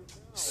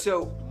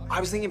 So, I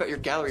was thinking about your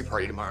gallery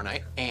party tomorrow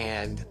night,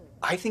 and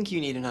I think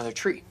you need another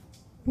tree.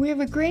 We have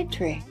a great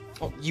tree.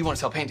 Well, you want to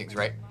sell paintings,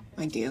 right?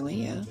 Ideally,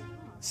 yeah.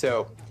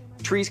 So,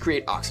 trees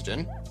create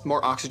oxygen.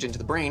 More oxygen to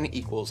the brain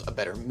equals a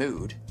better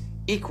mood,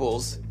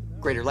 equals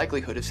greater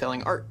likelihood of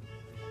selling art.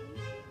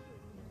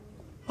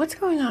 What's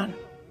going on?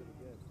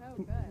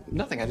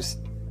 Nothing, I just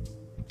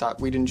thought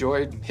we'd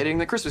enjoy hitting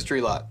the Christmas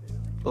tree lot.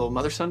 A little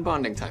mother-son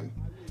bonding time.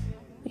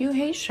 You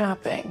hate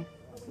shopping.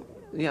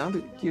 Yeah,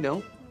 but you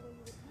don't.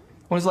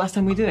 When was the last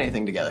time we did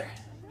anything together?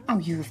 Oh,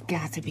 you've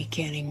got to be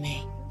kidding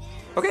me.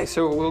 Okay,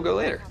 so we'll go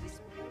later.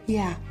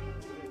 Yeah.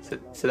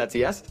 So that's a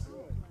yes?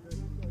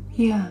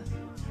 Yeah.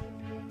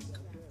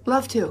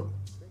 Love to.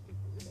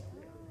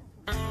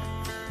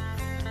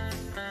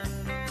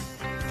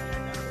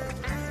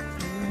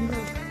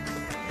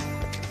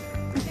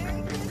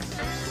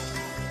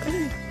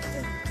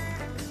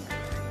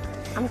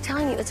 I'm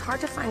telling you, it's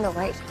hard to find the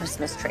right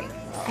Christmas tree.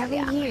 Every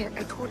year,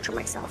 I torture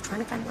myself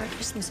trying to find the right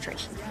Christmas tree.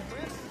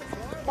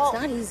 Well,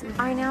 it's not easy.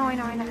 I know.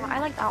 I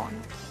like that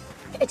one.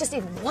 I just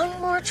need one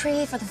more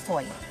tree for the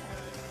foyer.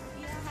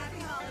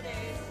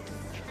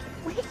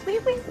 Wait,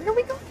 where are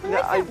we going?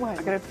 Yeah, I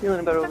got a feeling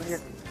about it over here.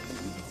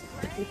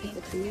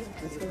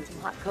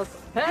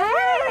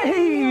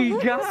 Hey,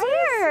 guys.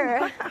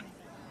 Here.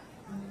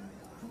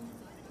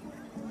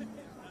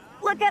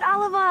 Look at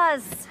all of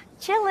us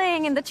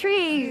chilling in the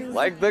trees.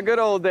 Like the good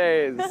old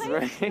days,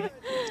 right?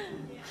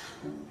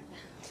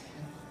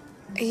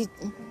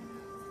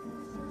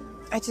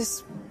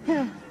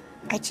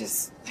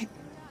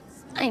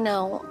 I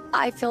know.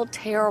 I feel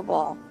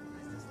terrible.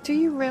 Do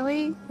you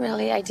really?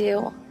 Really, I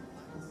do.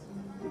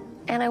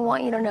 And I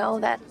want you to know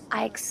that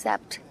I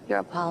accept your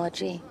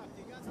apology.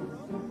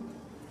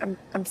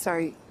 I'm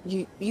sorry.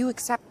 You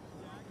accept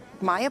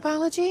my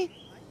apology?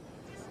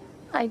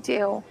 I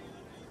do.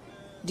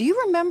 Do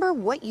you remember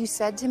what you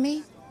said to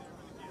me?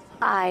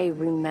 I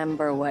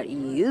remember what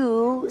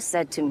you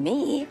said to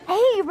me.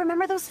 Hey,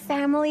 remember those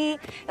family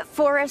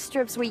forest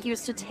trips we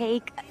used to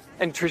take?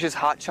 And Trish's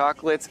hot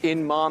chocolates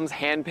in Mom's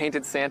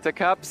hand-painted Santa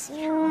cups.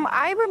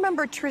 I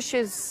remember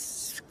Trish's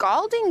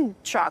scalding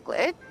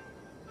chocolate.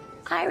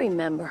 I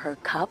remember her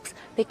cups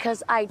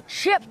because I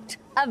chipped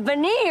a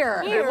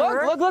veneer. Hey,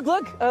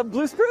 look.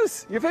 Blue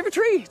spruce, your favorite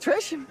tree,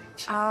 Trish.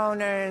 Oh,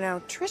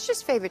 no.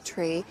 Trish's favorite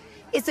tree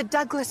is a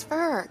Douglas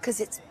fir because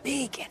it's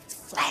big and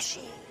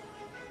fleshy.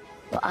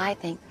 Well, I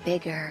think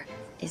bigger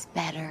is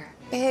better.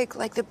 Big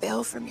like the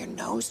bill from your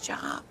nose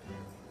job.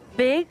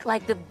 Big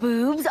like the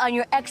boobs on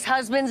your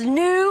ex-husband's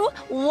new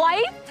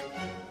wife?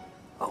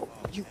 Oh,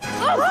 you...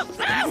 No,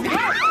 my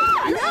hair!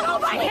 No,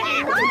 my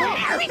hair!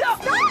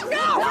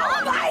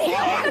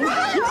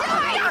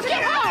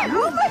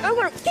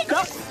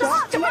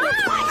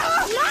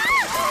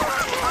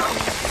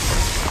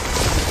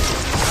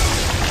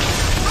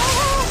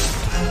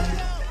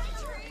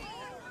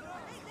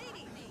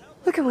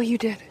 Look at what you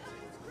did.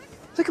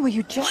 Look at what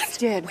you just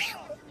did.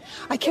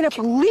 I cannot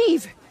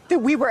believe that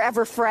we were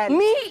ever friends.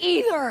 Me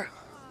either.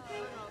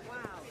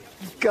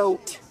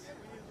 Goat.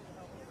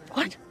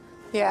 What?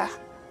 Yeah.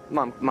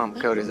 Mom,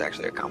 goat is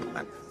actually a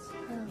compliment.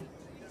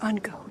 On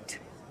goat.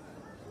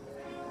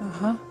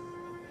 Uh-huh.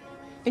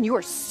 And you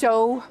are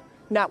so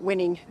not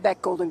winning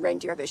that golden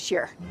reindeer this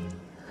year.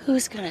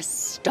 Who's gonna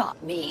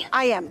stop me?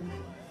 I am.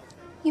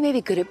 You may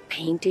be good at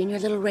painting your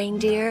little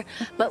reindeer,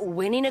 but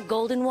winning a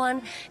golden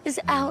one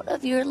is out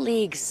of your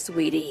league,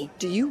 sweetie.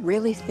 Do you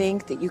really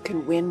think that you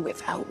can win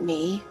without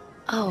me?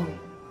 Oh,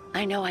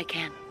 I know I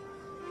can.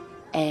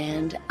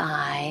 And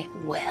I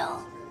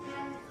will.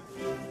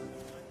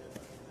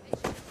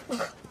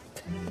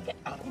 Get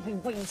out of my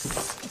way, you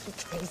stupid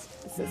place.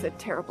 This is a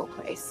terrible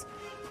place.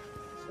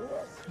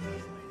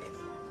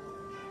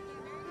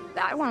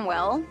 That went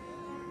well.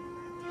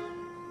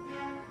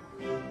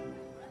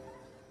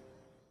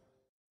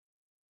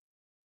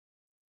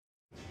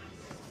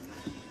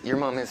 Your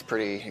mom is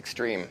pretty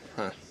extreme,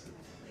 huh?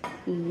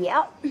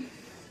 Yep.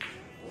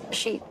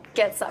 She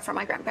gets that from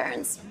my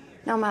grandparents.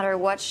 No matter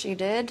what she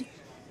did,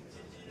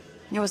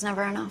 it was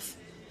never enough.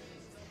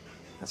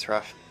 That's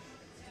rough.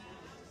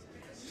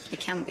 It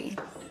can be.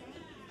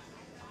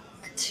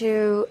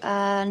 To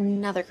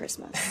another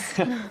Christmas.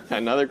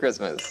 Another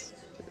Christmas.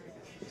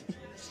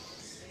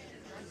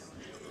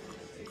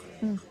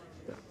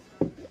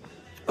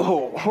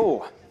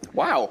 Oh,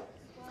 wow.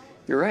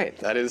 You're right.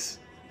 That is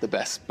the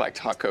best spiked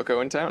hot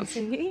cocoa in town.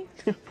 See?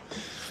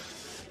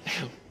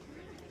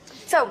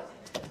 So,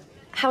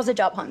 how's the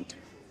job hunt?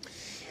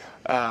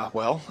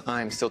 Well,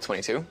 I'm still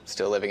 22,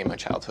 still living in my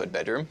childhood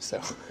bedroom,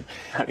 so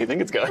how do you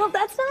think it's going? Well,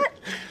 that's not...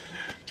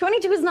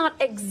 22 is not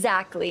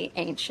exactly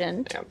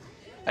ancient. Yeah.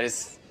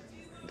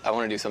 I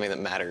want to do something that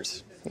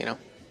matters, you know?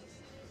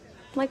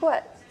 Like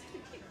what?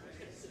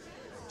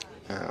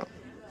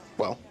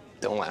 Well,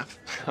 don't laugh.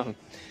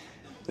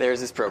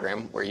 There's this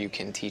program where you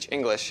can teach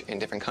English in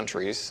different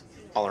countries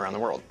all around the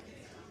world.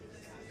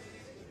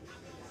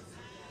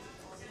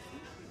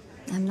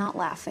 I'm not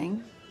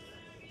laughing.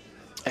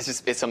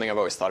 It's something I've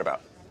always thought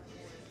about.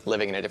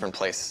 Living in a different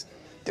place,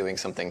 doing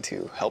something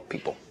to help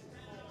people.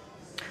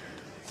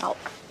 Well,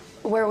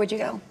 where would you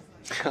go?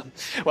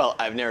 Well,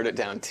 I've narrowed it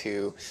down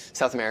to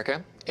South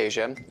America,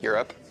 Asia,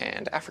 Europe,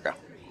 and Africa.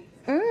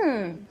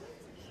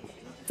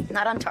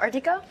 Not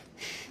Antarctica?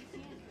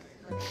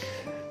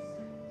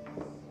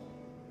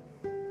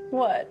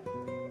 What?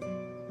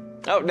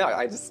 Oh, no,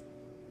 I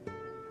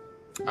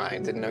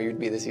didn't know you'd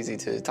be this easy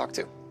to talk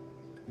to.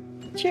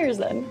 Cheers,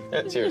 then.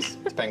 Yeah, cheers.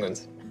 It's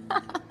penguins.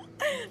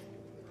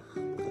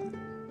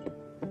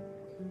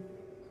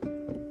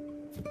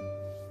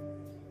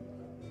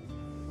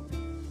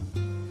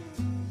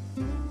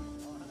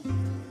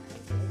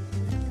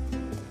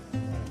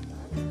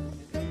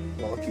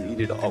 Well, if you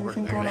eat it all, we're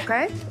Everything going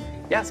okay?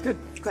 Yeah, it's good.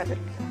 Good.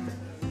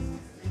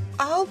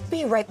 I'll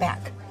be right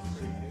back.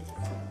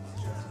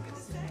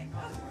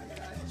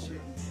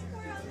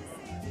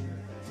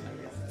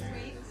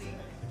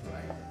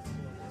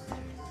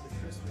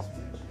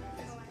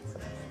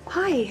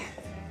 Hi.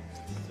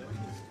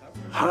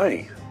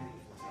 Hi.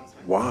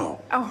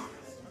 Wow. Oh,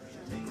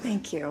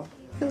 thank you.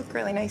 You look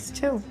really nice,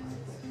 too.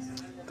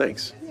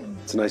 Thanks.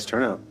 It's a nice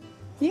turnout.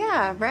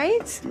 Yeah,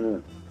 right?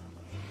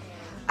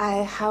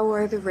 Yeah. How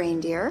are the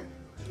reindeer?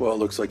 Well, it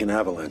looks like an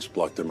avalanche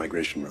blocked their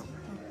migration route.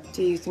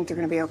 Do you think they're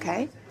gonna be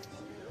okay?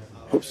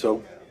 Hope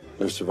so.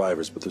 They're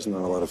survivors, but there's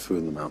not a lot of food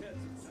in the mountain.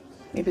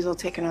 Maybe they'll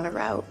take another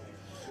route.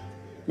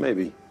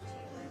 Maybe.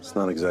 It's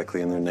not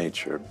exactly in their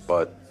nature,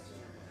 but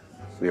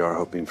we are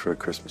hoping for a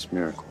Christmas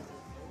miracle.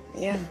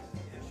 Yeah.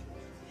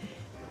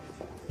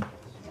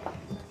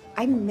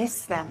 I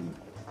miss them.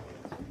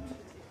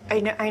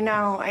 I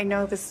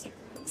know this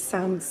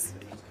sounds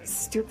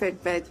stupid,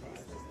 but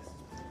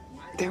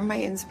they're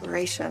my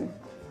inspiration.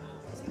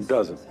 It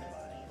doesn't.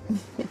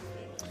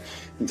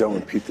 Don't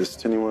repeat this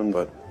to anyone,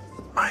 but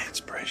my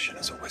inspiration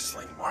is a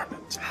whistling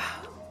marmot.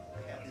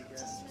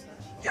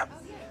 Yep.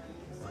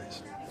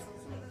 Please.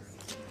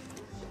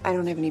 I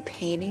don't have any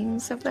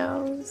paintings of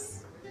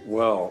those.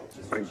 Well,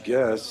 I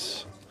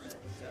guess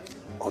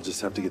I'll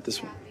just have to get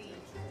this one.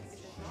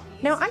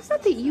 Now, I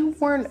thought that you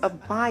weren't a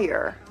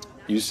buyer.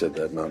 You said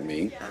that, not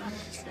me.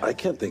 I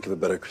can't think of a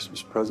better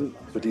Christmas present,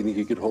 but do you think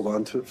you could hold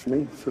on to it for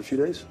me for a few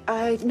days?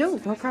 No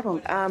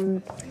problem.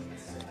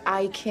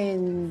 I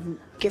can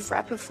gift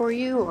wrap it for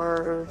you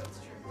or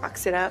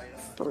box it up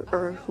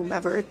or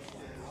whomever.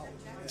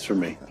 It's for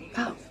me.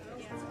 Oh.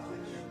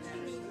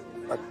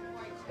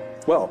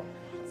 Well,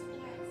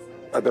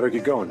 I better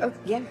get going. Oh,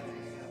 yeah.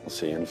 I'll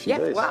see you in a few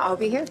days. Well, I'll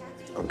be here.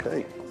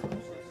 Okay.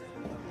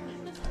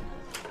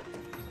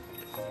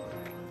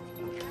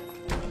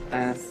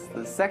 That's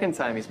the second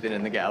time he's been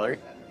in the gallery.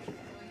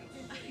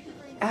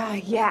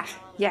 Yeah.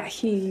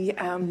 He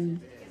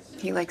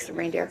likes the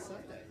reindeer.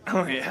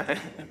 Oh, yeah.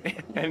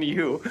 And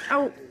you.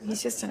 Oh,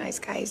 he's just a nice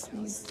guy.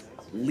 He's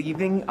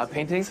Leaving a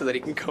painting so that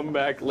he can come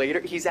back later?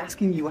 He's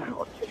asking you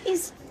out. He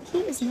is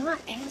not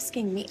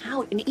asking me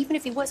out, and even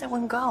if he was, I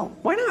wouldn't go.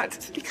 Why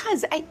not?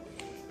 Because I'm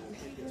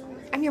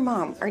your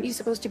mom. Aren't you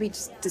supposed to be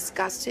just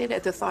disgusted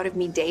at the thought of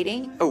me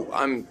dating? Oh,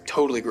 I'm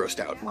totally grossed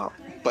out. Well,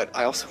 but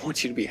I also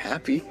want you to be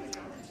happy.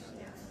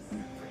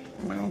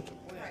 Well,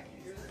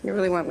 you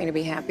really want me to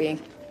be happy.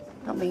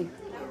 Help me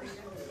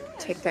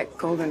take that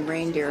golden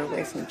reindeer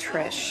away from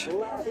Trish.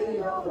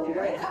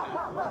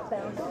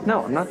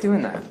 No, I'm not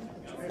doing that.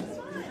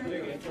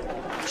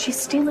 She's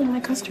stealing my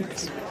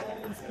customers.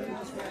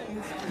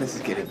 This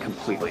is getting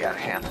completely out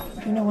of hand.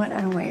 You know what?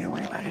 I don't want you to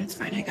worry about it. It's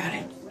fine. I got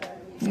it.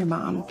 Your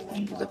mom.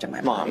 You lived in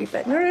my Mom. body,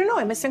 but no.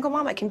 I'm a single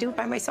mom. I can do it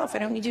by myself. I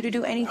don't need you to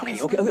do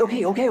anything.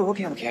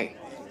 Okay.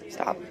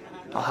 Stop.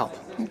 I'll help.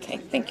 Okay.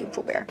 Thank you,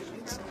 Pooh Bear.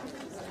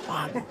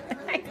 Mom.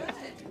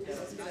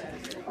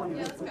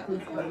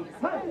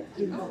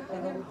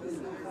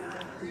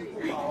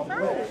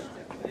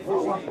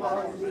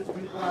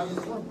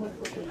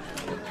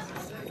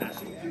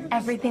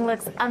 Everything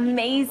looks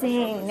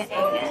amazing.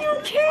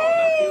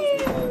 Okay.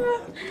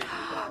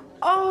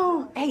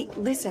 Oh, hey,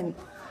 listen.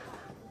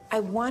 I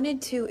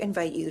wanted to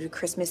invite you to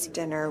Christmas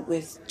dinner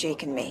with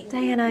Jake and me.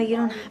 Diana, you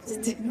don't have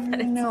to do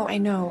that. No, I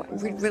know.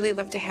 We'd really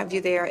love to have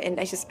you there, and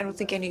I don't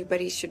think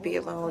anybody should be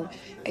alone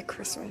at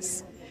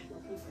Christmas.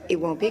 It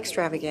won't be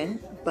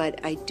extravagant,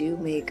 but I do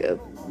make a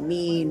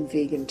mean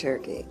vegan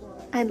turkey.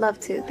 I'd love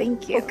to.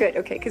 Thank you. Oh, good.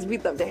 Okay, because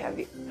we'd love to have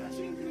you.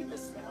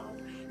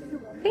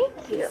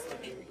 Thank you.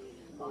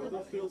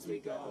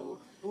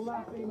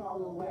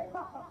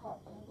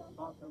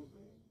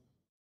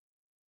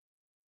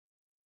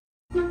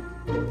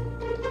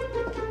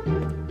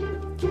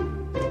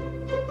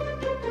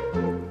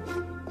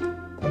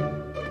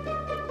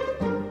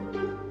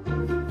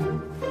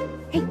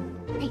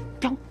 Hey,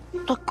 don't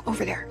look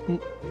over there.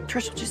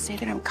 Trish will just say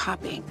that I'm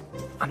copying.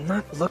 I'm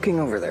not looking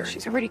over there.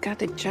 She's already got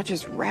the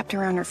judges wrapped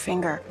around her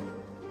finger.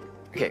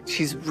 Okay,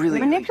 she's really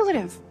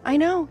manipulative. I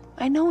know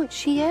it.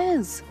 She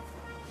is.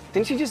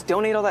 Didn't she just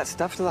donate all that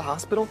stuff to the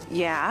hospital?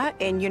 Yeah,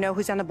 and you know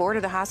who's on the board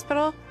of the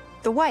hospital?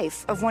 The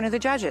wife of one of the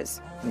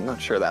judges. I'm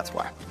not sure that's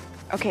why.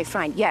 Okay,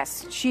 fine.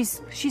 Yes,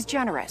 she's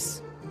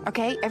generous.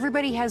 Okay,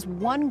 everybody has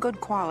one good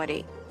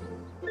quality.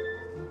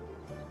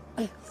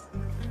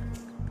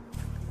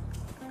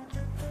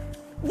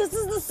 This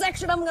is the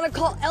section I'm gonna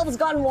call Elves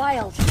Gone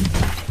Wild.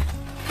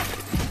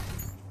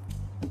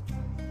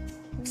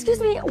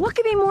 Excuse me, what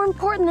could be more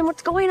important than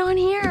what's going on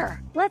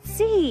here? Let's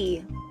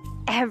see.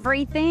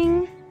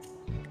 Everything.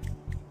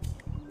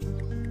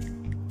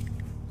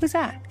 Who's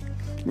that?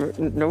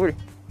 Nobody.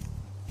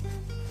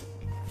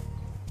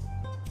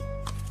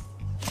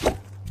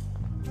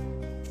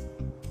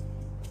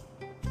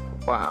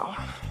 Wow.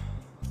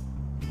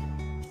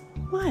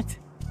 What?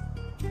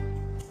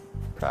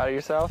 Proud of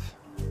yourself?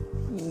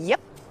 Yep.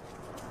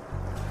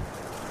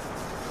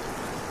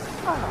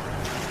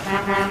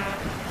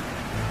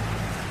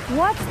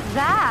 What's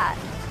that?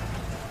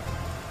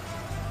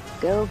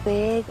 Go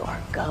big or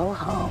go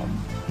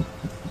home.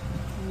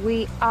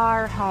 We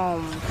are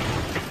home.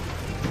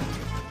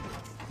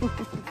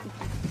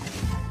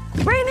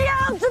 Bring the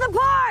elves to the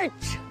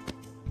porch!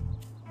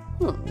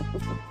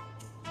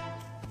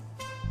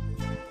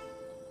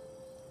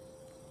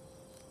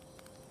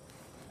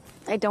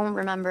 I don't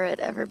remember it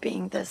ever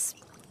being this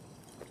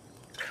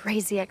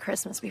crazy at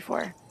Christmas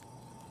before.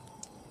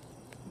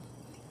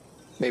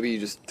 Maybe you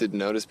just didn't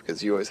notice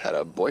because you always had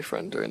a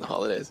boyfriend during the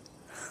holidays.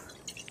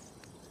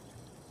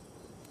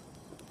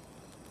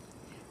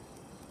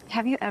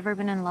 Have you ever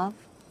been in love?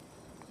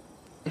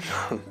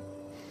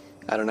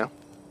 I don't know.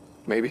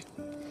 Maybe.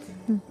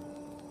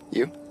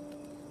 You?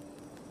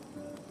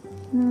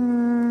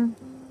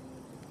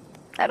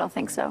 I don't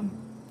think so.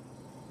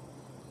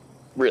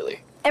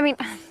 Really? I mean,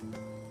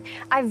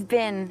 I've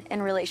been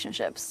in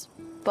relationships,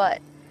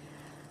 but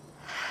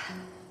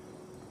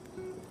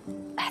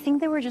I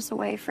think they were just a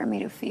way for me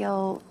to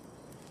feel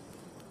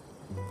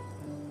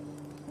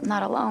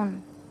not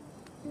alone.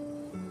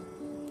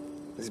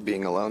 Is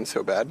being alone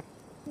so bad?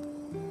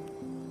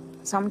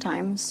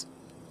 Sometimes.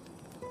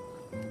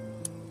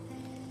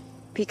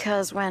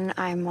 Because when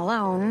I'm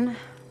alone,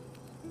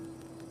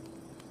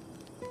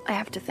 I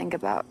have to think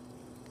about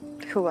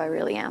who I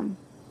really am.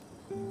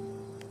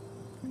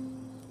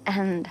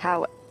 And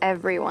how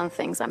everyone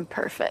thinks I'm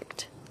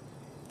perfect.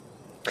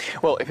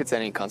 Well, if it's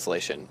any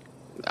consolation,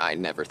 I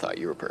never thought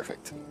you were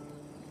perfect.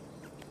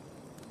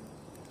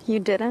 You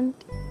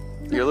didn't?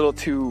 You're a little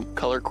too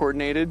color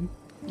coordinated.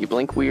 You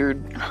blink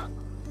weird.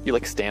 You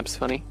like stamps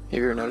funny. Have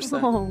you ever noticed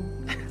that? Oh.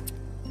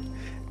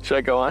 Should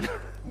I go on?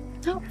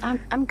 No,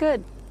 I'm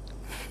good.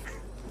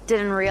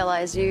 Didn't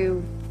realize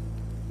you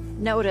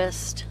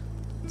noticed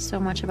so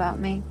much about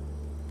me.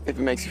 If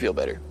it makes you feel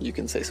better, you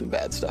can say some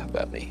bad stuff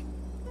about me.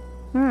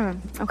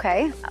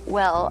 Okay.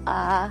 Well,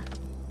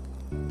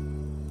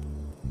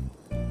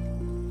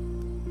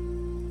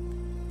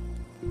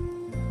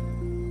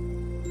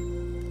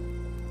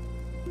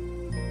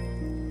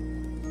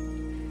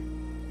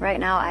 right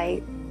now,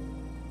 I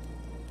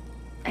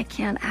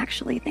can't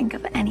actually think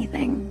of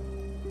anything.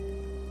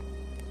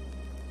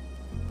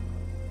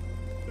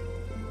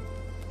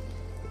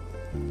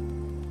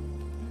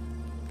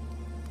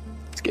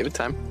 Let's give it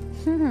time.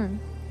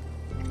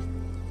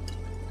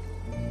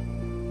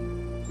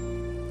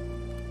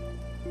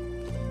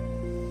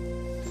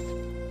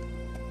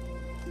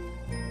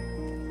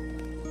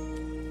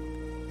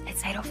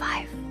 It's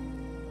 8:05.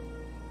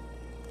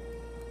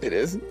 It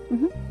is?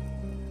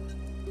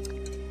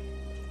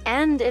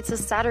 And it's a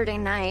Saturday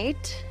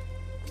night,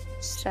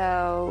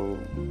 so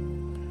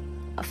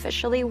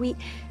officially we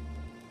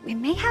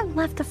may have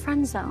left the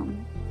friend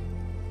zone.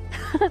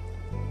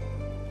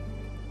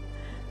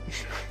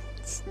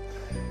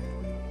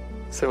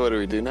 So what do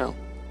we do now?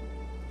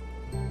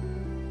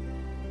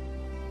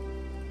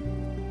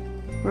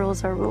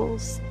 Rules are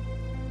rules.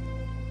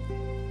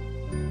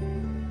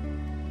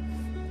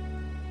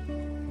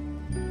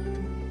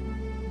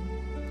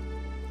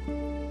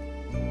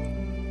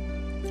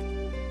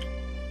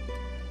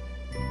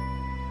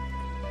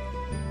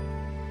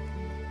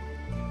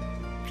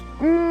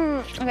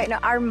 Okay, now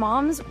our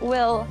moms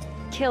will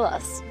kill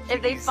us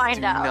if they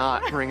find out. Do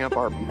not bring up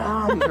our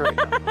moms right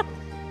now.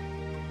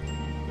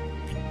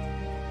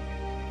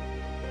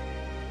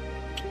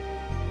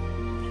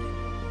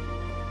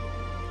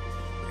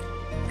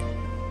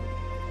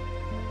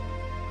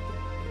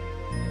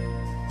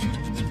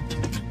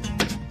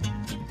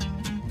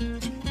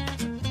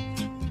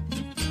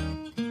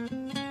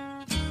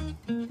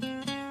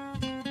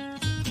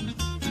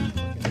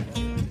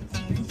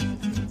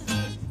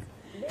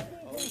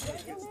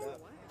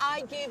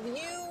 I give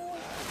you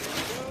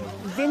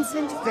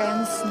Vincent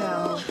Van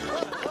Snow.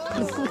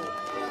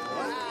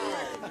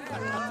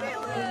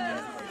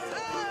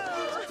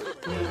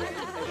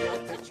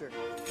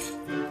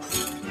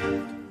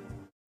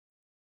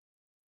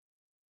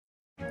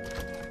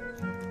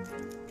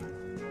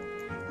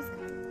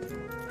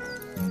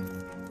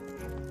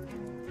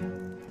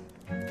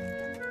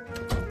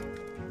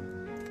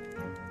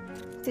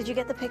 Did you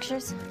get the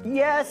pictures?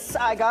 Yes,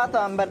 I got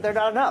them, but they're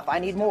not enough. I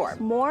need more.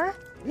 More?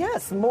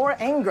 Yes, more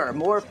anger,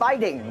 more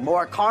fighting,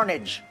 more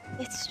carnage.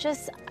 It's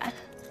just...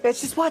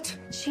 It's just what?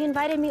 She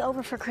invited me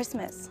over for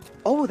Christmas.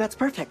 Oh, that's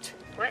perfect.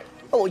 What?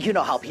 Oh, you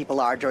know how people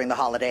are during the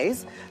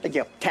holidays.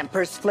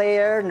 Tempers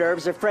flare,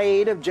 nerves are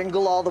frayed of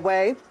jingle all the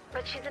way.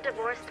 But she's a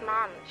divorced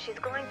mom. She's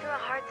going through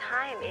a hard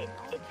time. It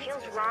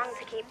feels wrong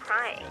to keep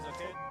crying.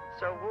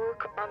 So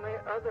work on the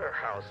other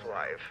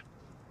housewife.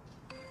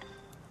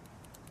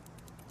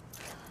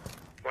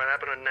 What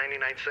happened to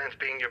 99 cents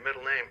being your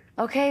middle name?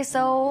 Okay,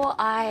 so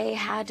I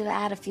had to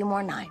add a few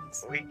more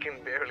nines. We can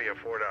barely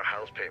afford our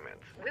house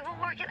payments. We will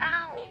work it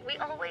out. We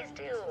always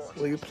do.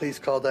 Will you please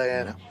call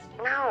Diana?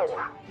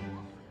 No.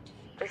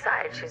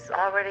 Besides, she's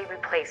already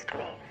replaced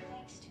me.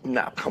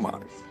 Now, come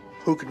on.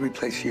 Who could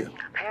replace you?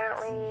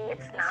 Apparently,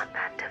 it's not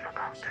that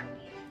difficult.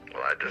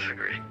 Well, I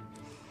disagree.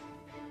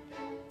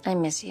 I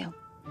miss you.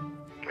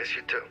 Miss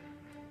you too.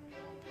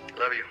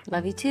 Love you.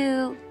 Love you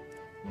too.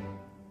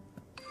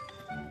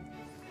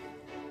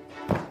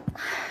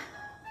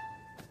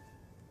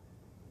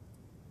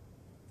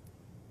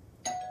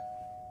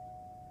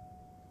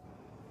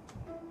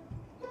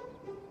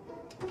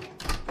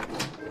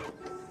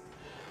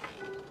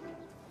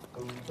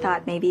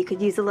 Thought maybe you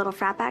could use a little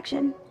frap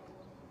action.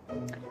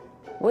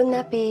 Wouldn't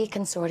that be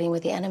consorting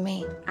with the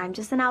enemy? I'm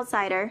just an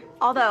outsider.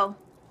 Although,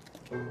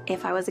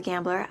 if I was a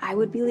gambler, I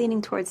would be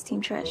leaning towards Team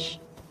Trish.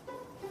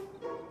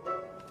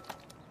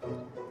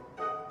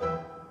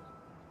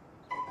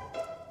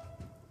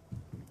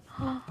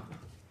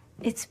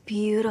 It's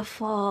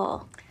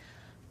beautiful.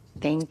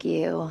 Thank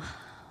you.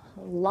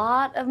 A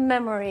lot of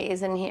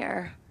memories in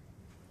here.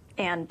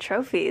 And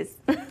trophies.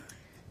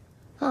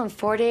 Well, in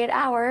 48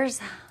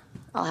 hours,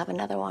 I'll have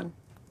another one.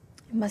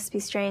 It must be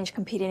strange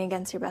competing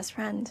against your best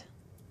friend.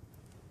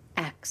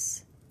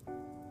 X.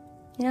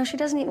 You know, she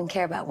doesn't even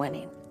care about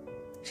winning.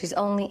 She's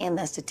only in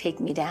this to take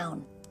me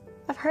down.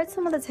 I've heard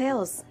some of the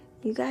tales.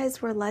 You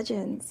guys were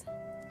legends.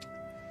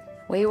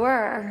 We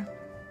were.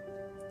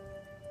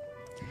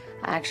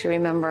 I actually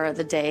remember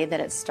the day that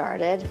it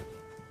started.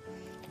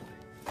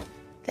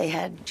 They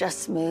had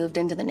just moved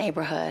into the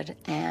neighborhood,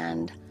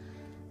 and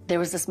there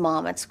was this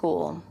mom at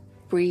school,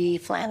 Bree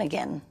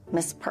Flanagan,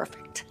 Miss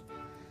Perfect.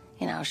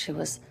 You know, she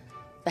was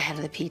the head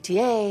of the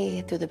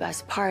PTA, threw the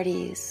best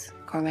parties,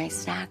 gourmet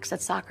snacks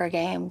at soccer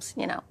games,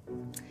 you know.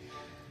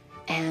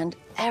 And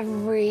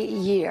every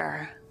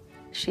year,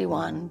 she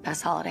won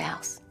Best Holiday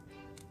House.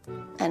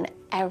 And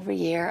every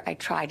year, I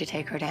tried to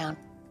take her down.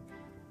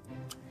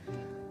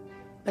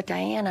 But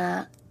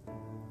Diana,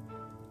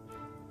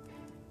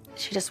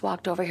 she just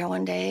walked over here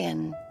one day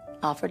and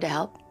offered to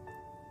help.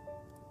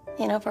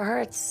 You know, for her,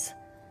 it's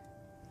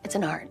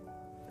an art.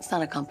 It's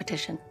not a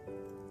competition.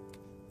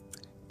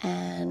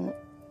 And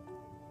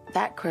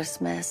that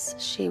Christmas,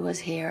 she was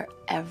here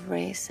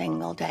every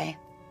single day.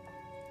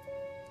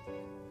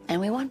 And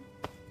we won.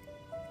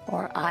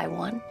 Or I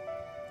won.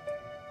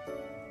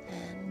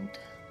 And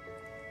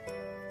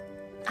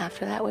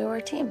after that, we were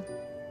a team.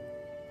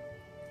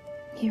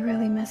 You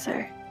really miss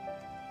her.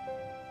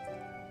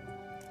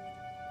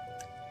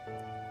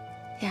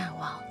 Yeah,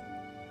 well,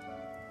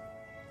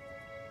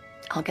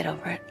 I'll get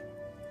over it.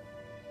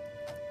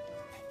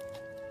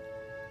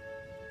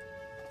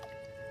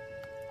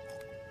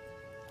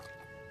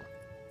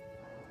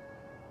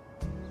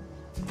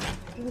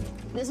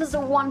 This is the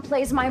one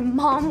place my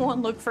mom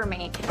won't look for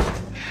me.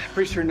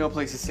 Pretty sure no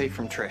place is safe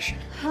from Trish.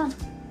 Huh.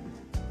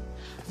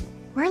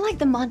 We're like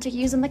the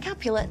Montagues and the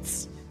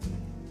Capulets.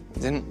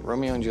 Didn't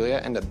Romeo and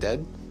Juliet end up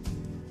dead?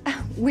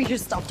 We should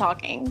stop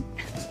talking.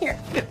 Here.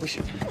 Yeah, we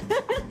should.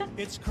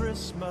 It's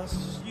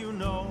Christmas, you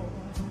know.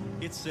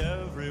 It's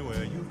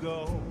everywhere you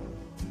go.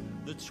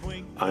 The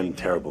twinkling. I'm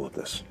terrible at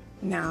this.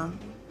 No,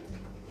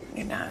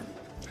 you're not.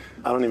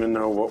 I don't even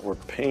know what we're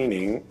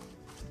painting,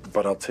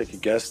 but I'll take a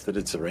guess that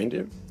it's a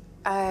reindeer.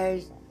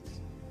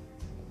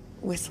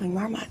 Whistling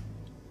Marmot.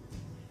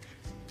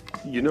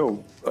 You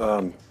know,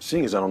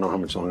 seeing as I don't know how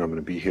much longer I'm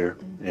going to be here,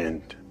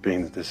 and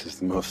being that this is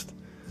the most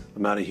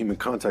amount of human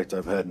contact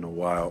I've had in a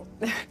while,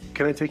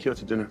 can I take you out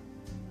to dinner?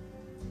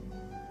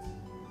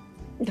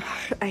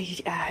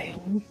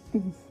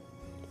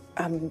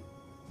 I'm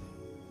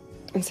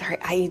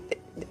sorry.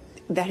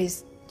 That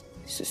is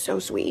so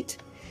sweet.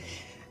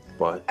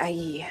 What?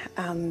 I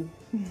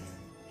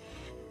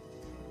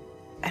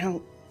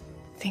don't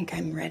think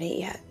I'm ready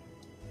yet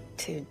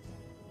to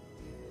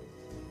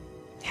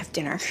have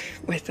dinner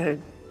with a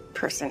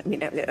person, I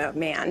mean, a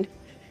man,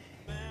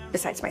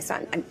 besides my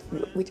son.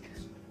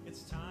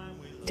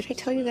 Did I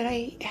tell you that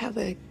I have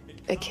a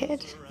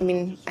kid? I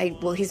mean,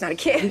 well, he's not a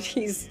kid.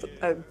 He's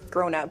a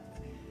grown-up,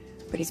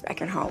 but he's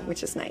back at home,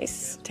 which is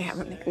nice to have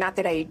him. Not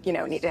that I,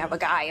 need to have a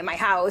guy in my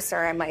house,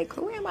 or I'm like,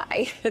 who am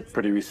I?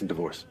 Pretty recent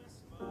divorce.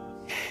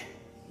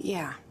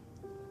 Yeah.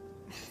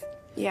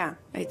 Yeah,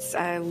 it's,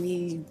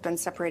 we've been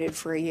separated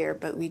for a year,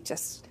 but we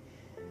just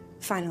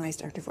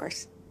finalized our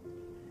divorce.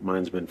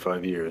 Mine's been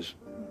 5 years.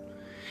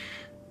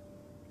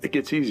 It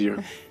gets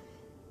easier.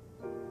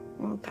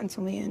 Well,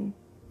 pencil me in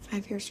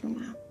 5 years from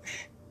now.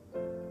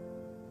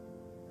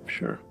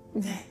 Sure.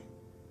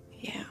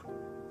 Yeah.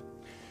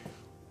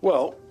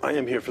 Well, I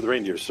am here for the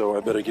reindeer, so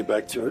I better get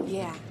back to it.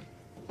 Yeah.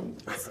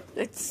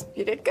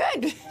 You did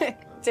good.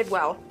 Did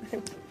well.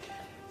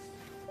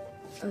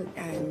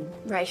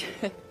 Right.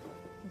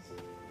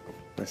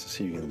 Nice to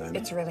see you again, Diana.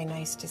 It's really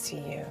nice to see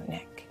you,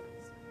 Nick.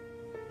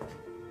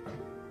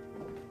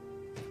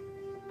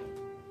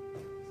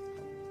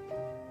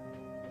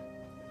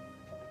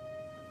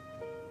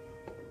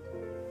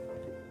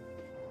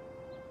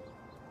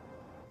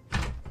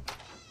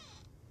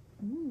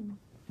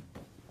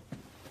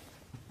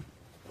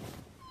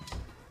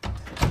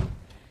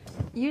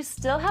 You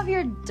still have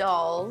your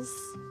dolls.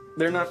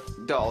 They're not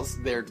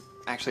dolls. They're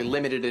actually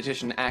limited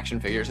edition action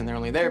figures, and they're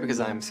only there because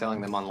I'm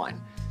selling them online.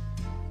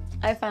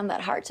 I find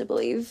that hard to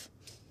believe.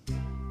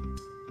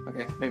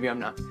 Okay, maybe I'm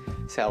not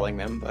selling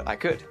them, but I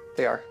could.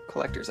 They are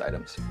collector's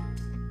items.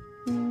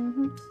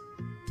 Mm-hmm.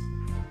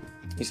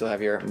 You still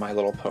have your My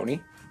Little Pony?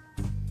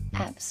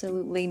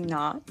 Absolutely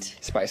not.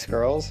 Spice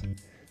Girls?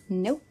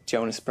 Nope.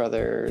 Jonas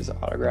Brothers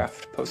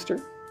autographed poster?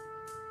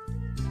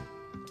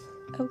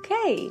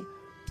 Okay.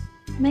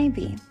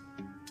 Maybe.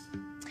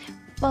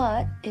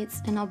 But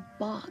it's in a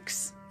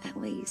box, at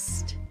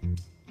least.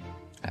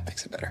 That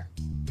makes it better.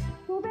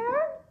 Pooh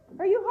Bear?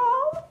 Are you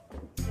home?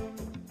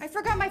 I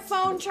forgot my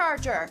phone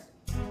charger.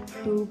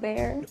 Pooh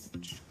Bear?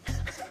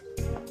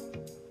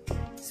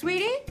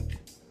 Sweetie?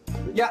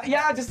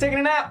 Yeah, just taking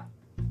a nap.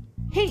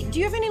 Hey, do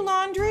you have any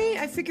laundry?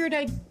 I figured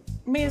I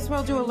may as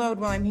well do a load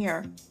while I'm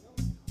here.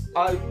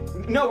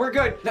 No, we're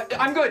good.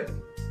 I'm good.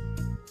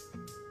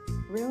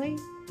 Really?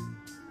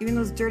 Even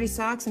those dirty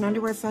socks and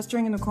underwear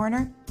festering in the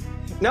corner?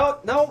 No,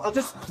 I'll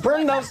just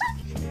burn those.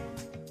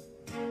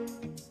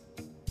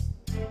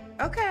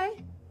 Okay.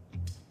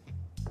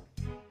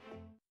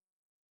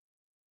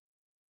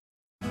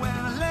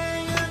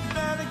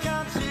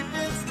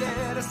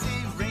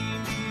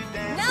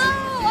 No,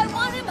 I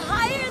want him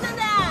higher than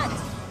that.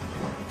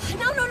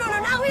 No.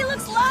 Now he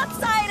looks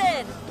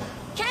lopsided.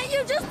 Can't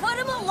you just put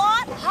him a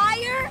lot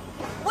higher?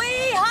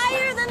 Way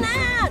higher than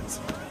that.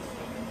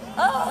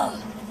 Oh.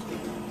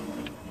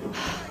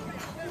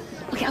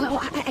 Okay,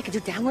 I could do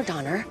downward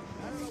donner,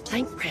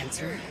 plank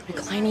prancer,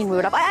 reclining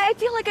root up. I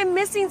feel like I'm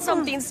missing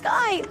something.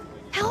 Sky,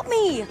 help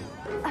me.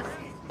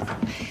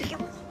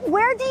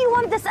 Where do you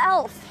want this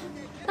elf?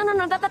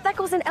 No, that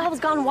goes in Elves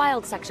Gone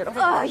Wild section.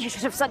 Oh, you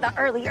should have said that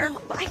earlier.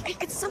 No,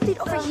 it's something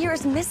over here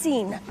is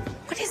missing.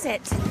 What is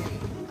it?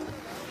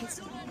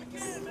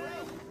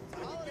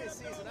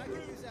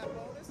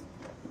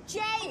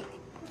 Jake!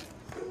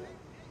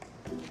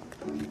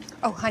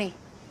 Oh, honey,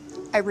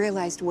 I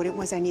realized what it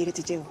was I needed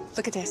to do.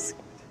 Look at this.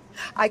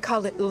 I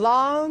call it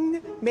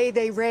Long May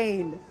They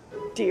Reign,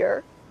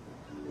 dear.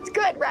 It's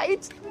good,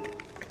 right?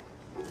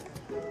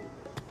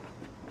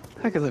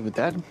 I could live with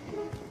that.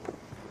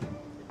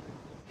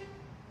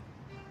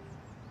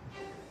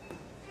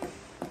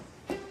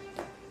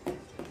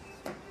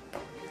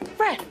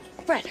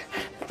 Fred,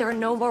 there are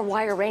no more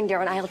wire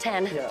reindeer on aisle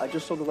 10. Yeah, I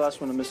just sold the last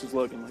one to Mrs.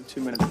 Logan like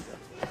 2 minutes ago.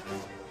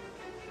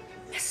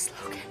 Mrs.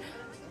 Logan.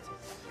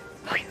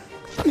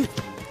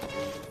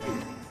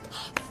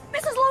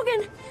 Mrs.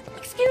 Logan!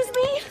 Excuse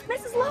me,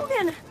 Mrs.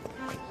 Logan.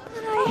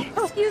 Hi,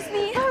 excuse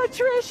me. Oh,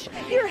 Trish,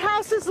 your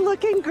house is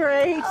looking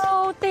great.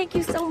 Oh, thank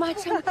you so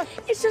much.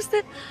 It's just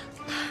that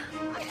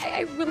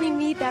I really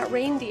need that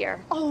reindeer.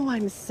 Oh,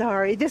 I'm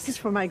sorry. This is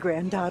for my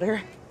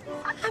granddaughter.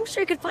 I'm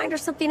sure you could find her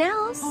something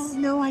else. Oh,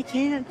 no, I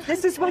can't.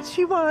 This is what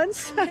she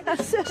wants.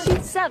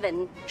 She's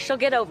 7. She'll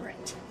get over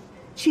it.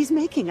 She's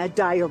making a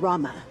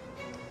diorama.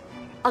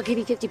 I'll give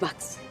you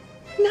 $50.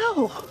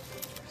 No.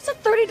 It's a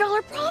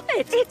 $30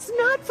 profit. It's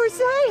not for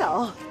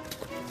sale.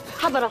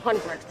 How about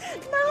 100?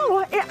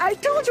 No, I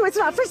told you it's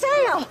not for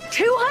sale.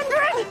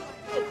 200?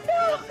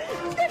 No,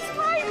 it's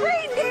my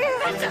reindeer.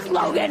 Mrs.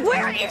 Logan,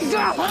 where is your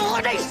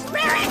holiday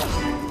spirit?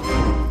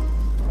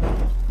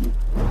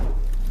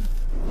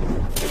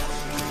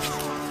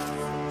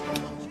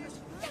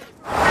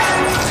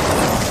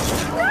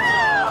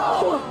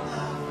 No!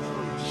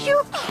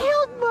 You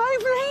killed my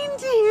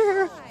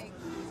reindeer.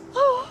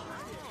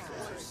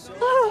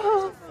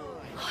 Oh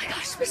my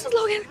gosh, Mrs.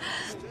 Logan.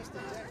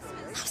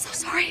 I'm so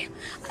sorry.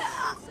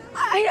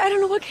 I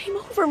don't know what came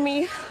over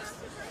me.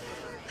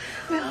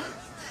 Well,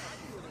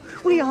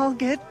 we all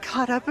get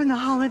caught up in the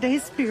holiday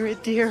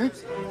spirit, dear.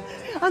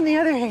 On the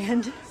other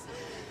hand,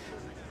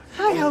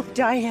 I hope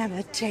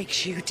Diana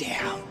takes you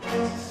down.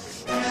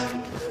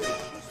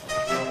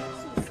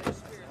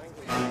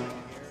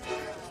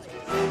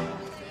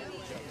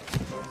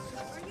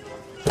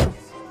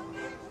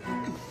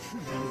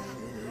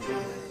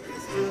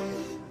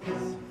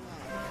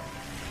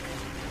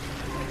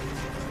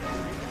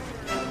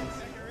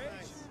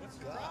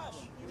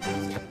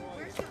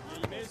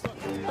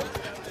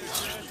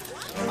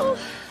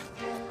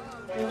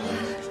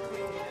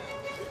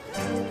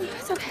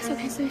 It's okay.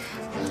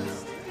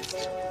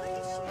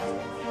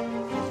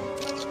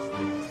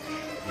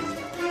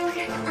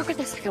 Okay,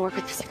 I can work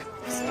with this.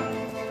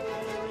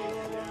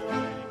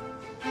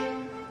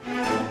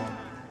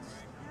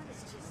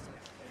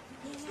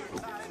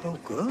 Oh,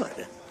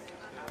 good.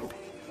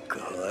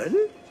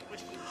 Good?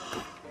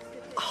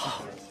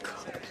 Oh,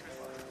 good.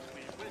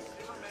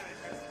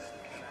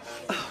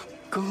 Oh,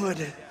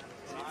 good.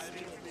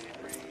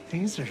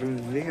 These are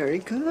very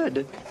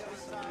good.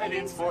 And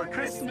it's for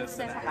Christmas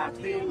and a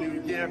Happy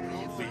New Year.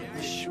 We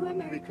wish you a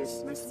Merry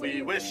Christmas.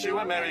 We wish you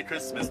a Merry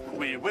Christmas.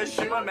 We wish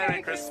you a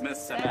Merry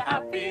Christmas and a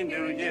Happy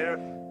New Year.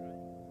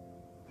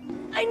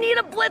 I need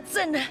a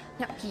Blitzen.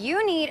 No,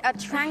 you need a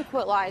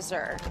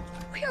tranquilizer.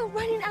 We are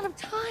running out of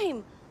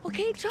time.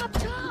 Okay, chop.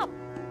 Look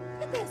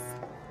at this.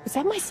 Is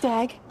that my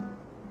stag?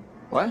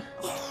 What?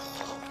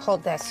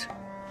 Hold this.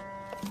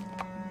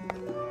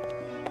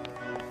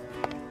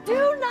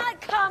 Do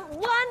not come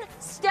one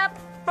step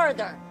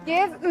further.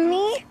 Give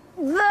me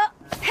the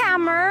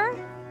hammer.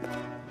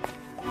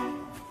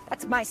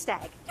 That's my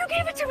stag. You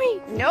gave it to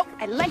me. Nope,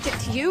 I lent it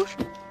to you.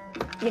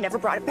 You never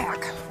brought it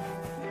back.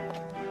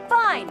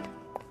 Fine.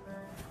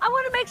 I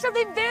want to make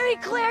something very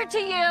clear to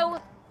you.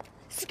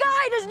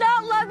 Sky does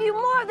not love you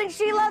more than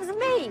she loves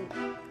me.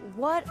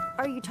 What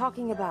are you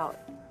talking about?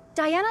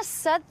 Diana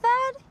said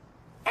that?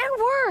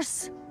 And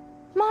worse.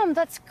 Mom,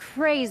 that's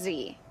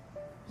crazy.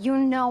 You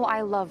know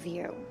I love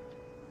you.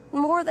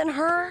 More than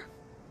her?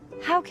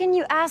 How can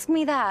you ask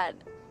me that?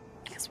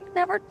 Because we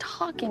never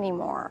talk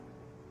anymore.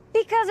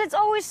 Because it's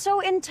always so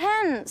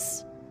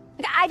intense.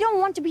 Like, I don't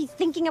want to be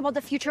thinking about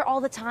the future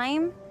all the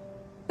time,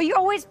 but you're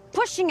always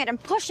pushing it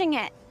and pushing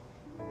it.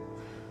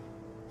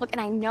 Look, and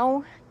I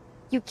know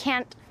you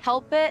can't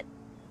help it,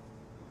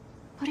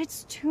 but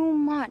it's too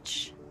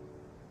much.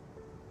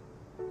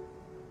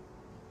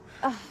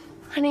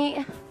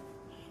 Honey,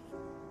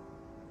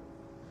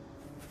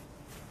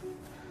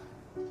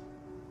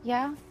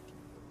 Yeah?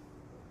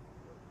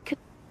 Could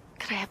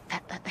I have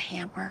the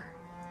hammer?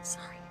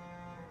 Sorry.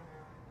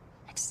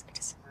 I just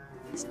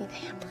need the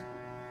hammer.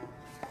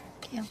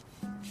 Thank you.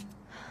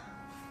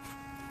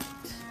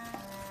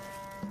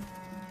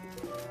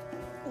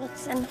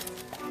 Listen.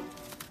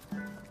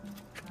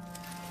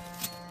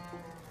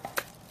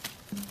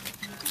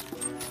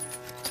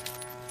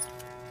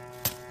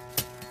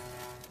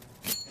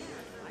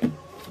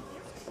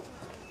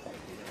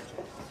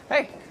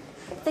 Hey.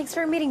 Thanks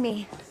for meeting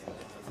me.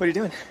 What are you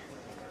doing?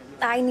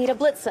 I need a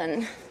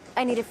Blitzen.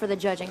 I need it for the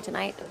judging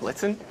tonight.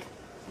 Blitzen?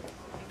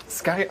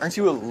 Sky, aren't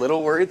you a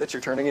little worried that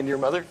you're turning into your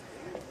mother?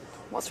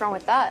 What's wrong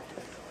with that?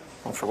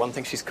 Well, for one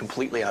thing, she's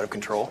completely out of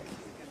control.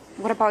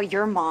 What about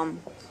your mom?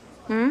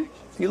 Hmm?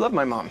 You love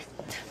my mom.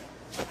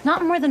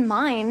 Not more than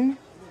mine.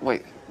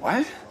 Wait,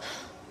 what?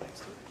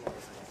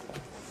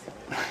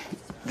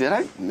 Did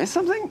I miss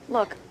something?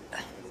 Look,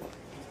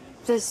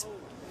 this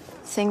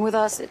thing with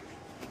us, it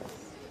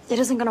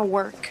isn't gonna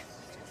work.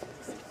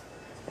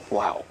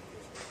 Wow.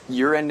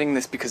 You're ending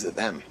this because of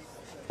them.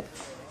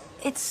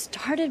 It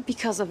started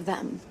because of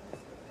them.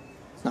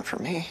 Not for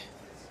me.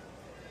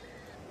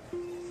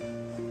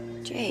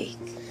 Jake.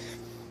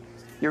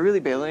 You're really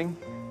bailing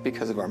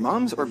because of our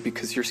moms or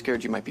because you're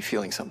scared you might be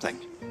feeling something?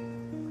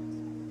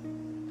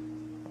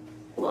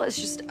 Well, it's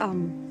just,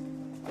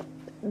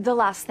 the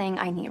last thing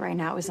I need right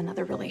now is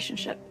another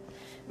relationship.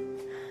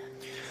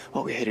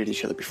 Well, we hated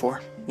each other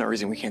before. No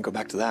reason we can't go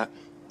back to that.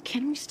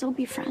 Can we still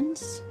be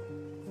friends?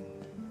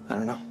 I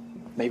don't know.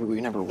 Maybe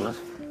we never were.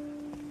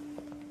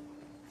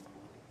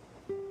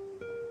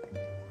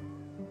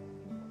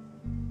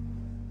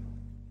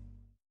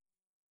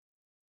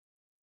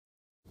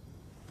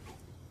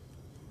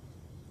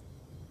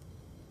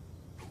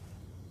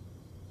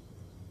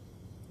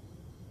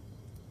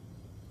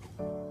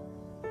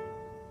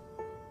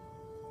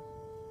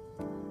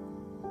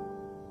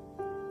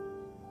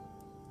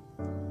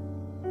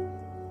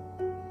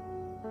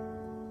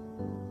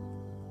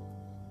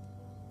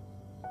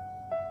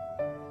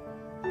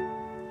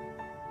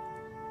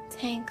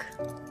 Hank,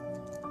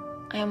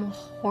 I am a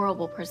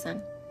horrible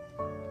person.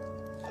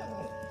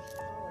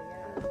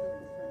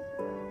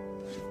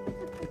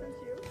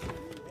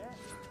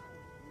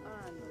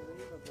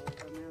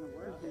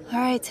 All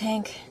right,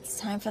 Tank, it's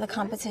time for the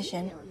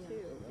competition.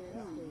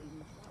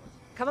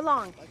 Come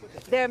along.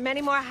 There are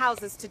many more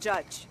houses to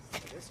judge.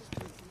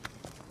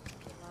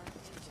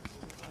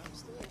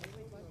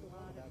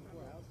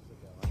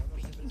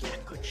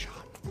 Good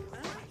shot.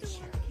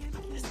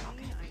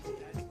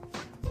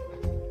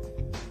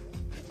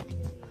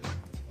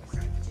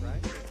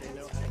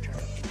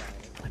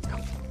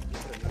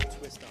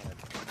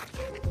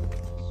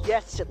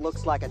 Yes, it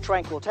looks like a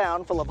tranquil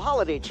town full of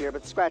holiday cheer,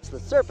 but scratch the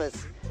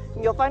surface,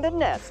 and you'll find a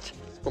nest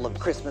full of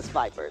Christmas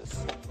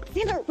vipers.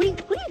 Xander,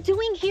 what are you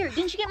doing here?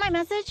 Didn't you get my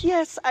message?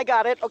 Yes, I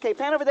got it. Okay,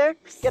 pan over there.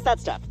 Get that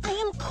stuff. I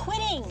am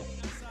quitting.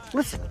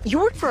 Listen, you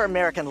work for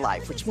American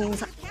Life, which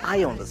means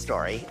I own the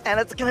story, and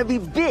it's gonna be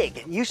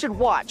big. You should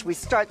watch. We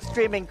start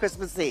streaming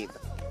Christmas Eve.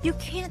 You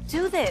can't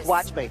do this.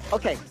 Watch me.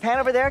 Okay, pan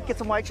over there, get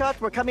some white shots.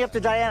 We're coming up to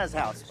Diana's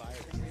house.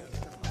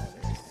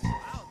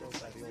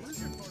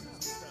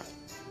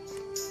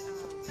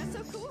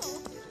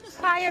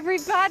 Hi,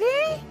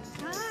 everybody.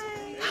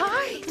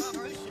 Hi.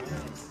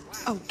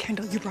 Oh,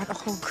 Kendall, you brought a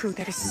whole crew.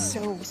 That is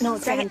so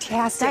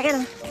fantastic.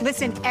 Diana.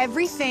 Listen,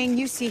 everything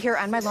you see here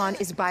on my lawn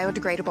is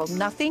biodegradable.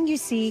 Nothing you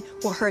see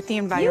will hurt the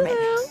environment.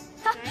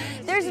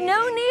 There's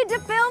no need to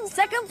film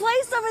second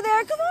place over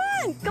there.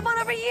 Come on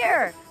over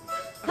here.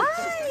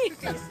 Hi.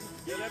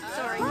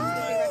 Sorry.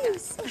 Hi.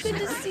 Good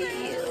to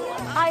see you.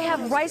 I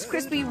have Rice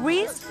Krispie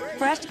wreaths,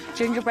 fresh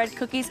gingerbread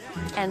cookies,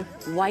 and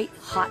white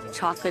hot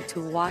chocolate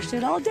to wash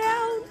it all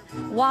down.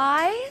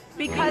 Why?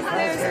 Because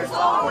there's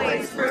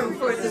always room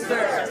for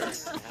dessert.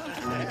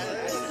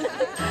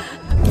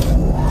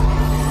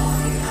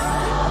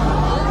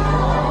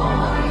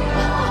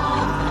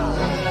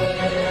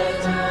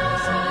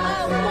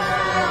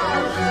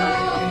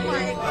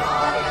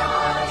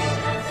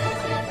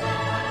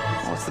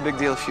 What's the big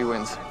deal if she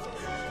wins?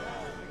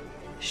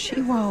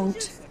 She won't.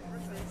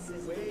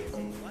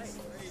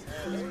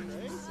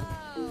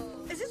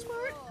 Is this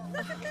smart?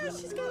 Look at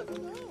this. She's got.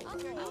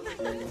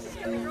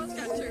 Girl's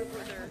got two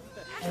with her.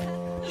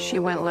 She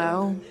went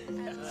low.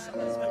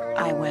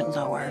 I went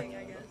lower.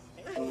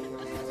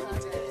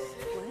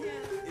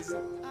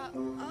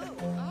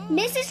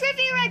 Mrs.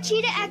 Rivera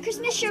cheated at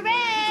Christmas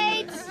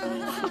charades.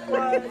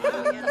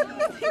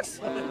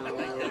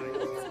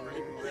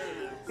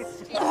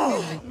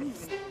 Oh.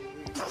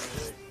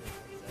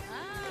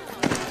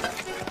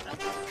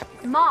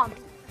 Mom.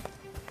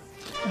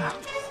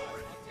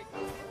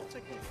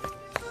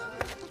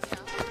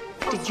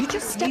 Did you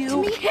just step to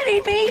You me?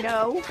 kidding me?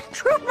 No.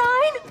 Troop 9?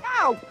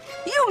 Ow!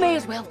 You may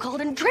as well have called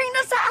in trained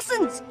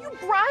assassins. You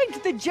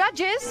bribed the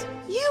judges.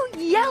 You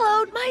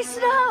yellowed my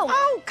snow.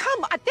 Oh,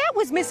 come on. That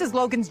was Mrs.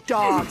 Logan's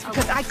dog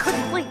because I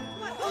couldn't sleep.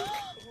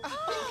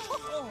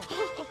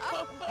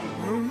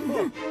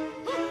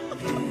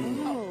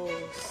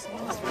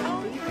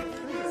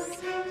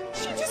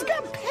 She just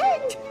got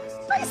pegged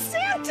by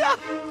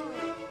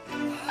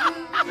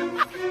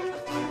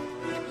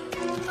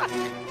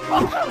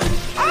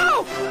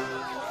Oh!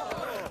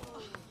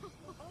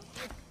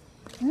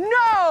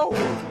 No!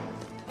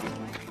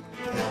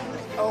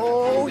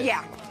 Oh,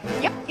 yeah.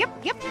 Yep.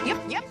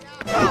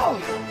 Oh!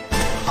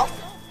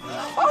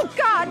 Oh,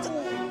 God!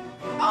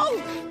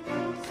 Oh!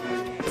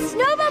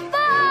 Snowball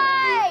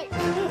fight!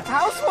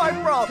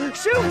 Housewife brawl!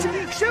 Shoot!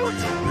 Shoot!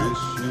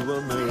 Wish you a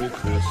Merry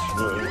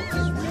Christmas.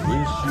 We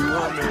wish you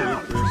a Merry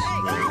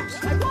Christmas.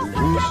 We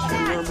wish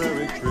you a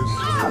Merry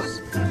Christmas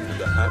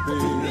and a Happy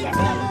New Year.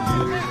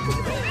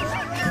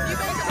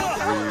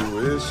 We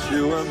wish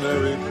you a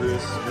Merry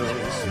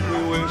Christmas. We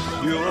wish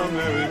you a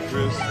Merry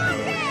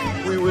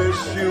Christmas. We wish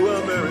you a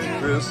Merry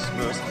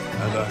Christmas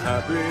and a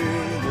Happy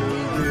New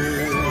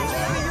Year.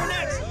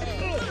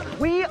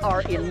 We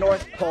are in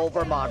North Pole,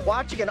 Vermont,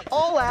 watching an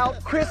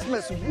all-out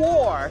Christmas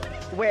war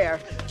where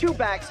two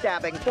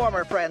backstabbing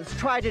former friends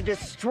try to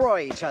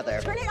destroy each other.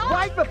 Turn it off!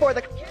 Right before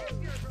the...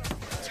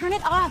 Turn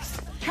it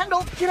off.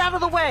 Kendall, get out of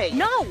the way!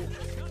 No!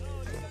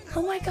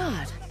 Oh my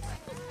God.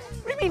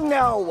 What do you mean,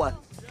 no?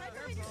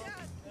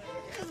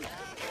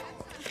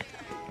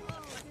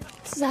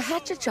 This is a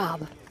hatchet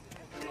job.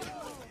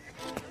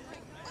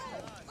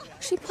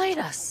 She played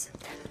us.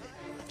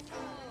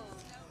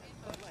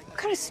 What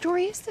kind of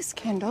story is this,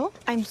 Kendall?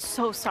 I'm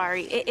so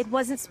sorry. It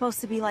wasn't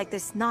supposed to be like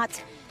this.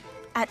 Not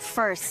at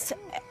first.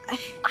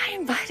 I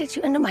invited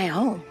you into my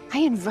home. I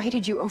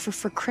invited you over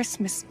for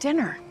Christmas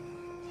dinner.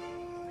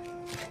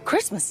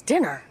 Christmas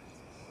dinner?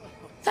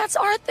 That's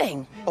our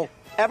thing. Oh,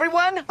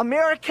 everyone,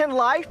 American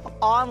Life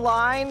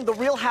online, The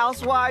Real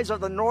Housewives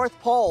of the North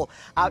Pole.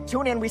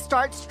 Tune in. We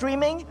start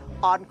streaming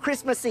on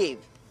Christmas Eve.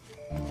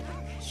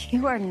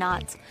 You are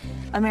not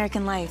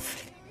American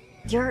Life.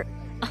 You're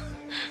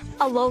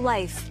a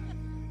lowlife.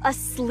 A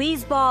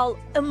sleazeball,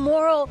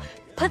 immoral,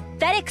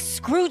 pathetic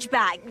Scrooge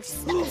bag.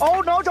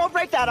 Oh, no, don't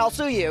break that. I'll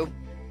sue you.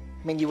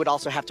 I mean, you would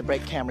also have to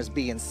break cameras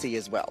B and C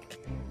as well.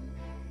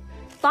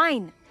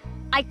 Fine.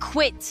 I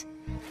quit.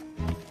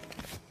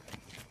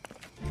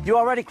 You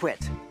already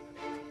quit.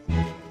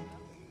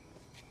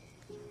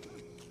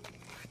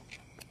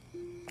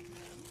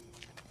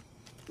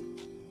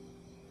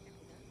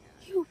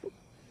 You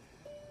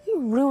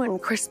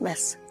ruined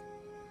Christmas.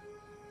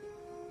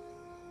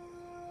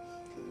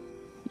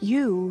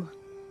 You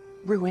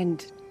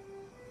ruined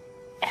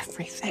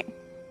everything.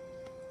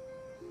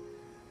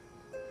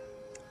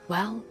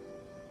 Well,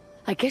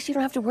 I guess you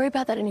don't have to worry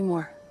about that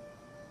anymore.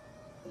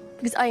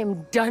 Because I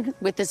am done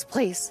with this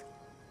place.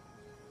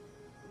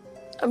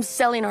 I'm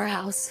selling our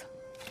house.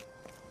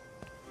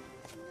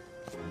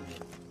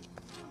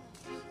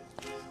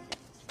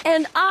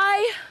 And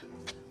I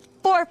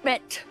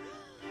forfeit.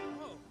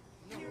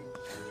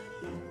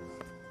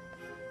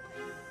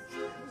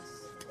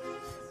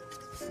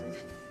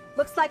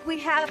 Looks like we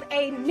have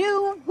a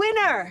new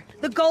winner.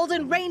 The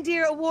Golden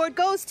Reindeer Award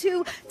goes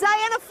to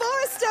Diana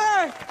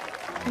Forrester.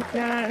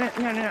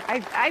 No.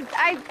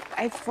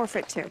 I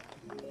forfeit too.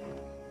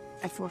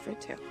 I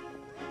forfeit too.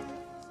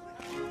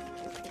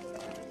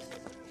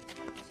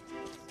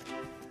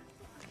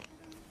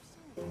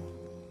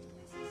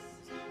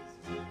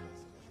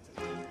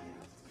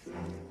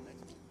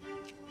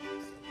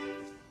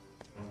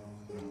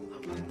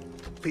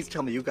 Please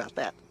tell me you got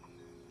that.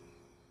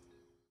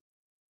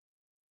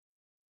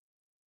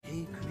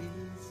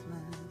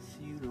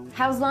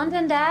 How's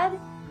London, Dad?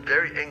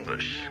 Very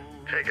English.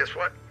 Hey, guess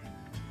what?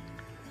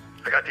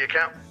 I got the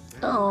account.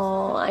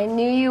 Oh, I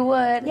knew you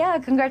would. Yeah,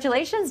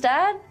 congratulations,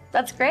 Dad.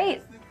 That's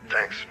great.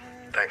 Thanks.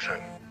 Thanks,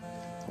 hon.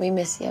 We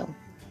miss you.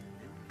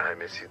 I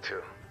miss you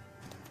too.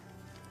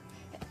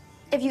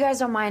 If you guys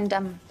don't mind,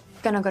 I'm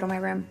gonna go to my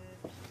room.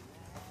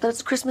 But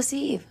it's Christmas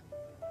Eve.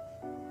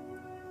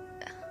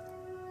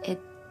 It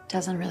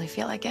doesn't really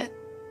feel like it.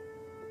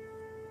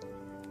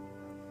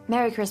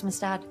 Merry Christmas,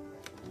 Dad.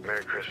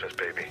 Merry Christmas,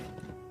 baby.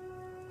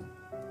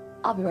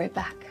 I'll be right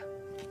back.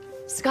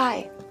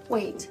 Sky,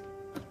 wait.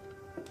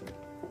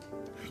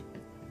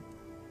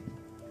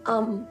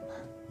 I'm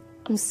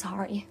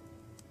sorry.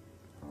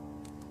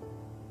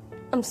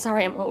 I'm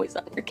sorry I'm always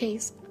on your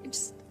case. I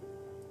just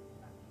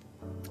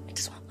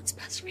want what's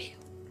best for you.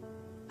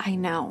 I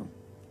know.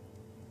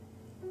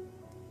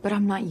 But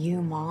I'm not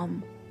you,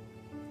 Mom.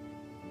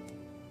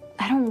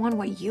 I don't want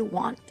what you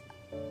want.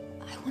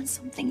 I want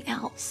something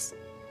else.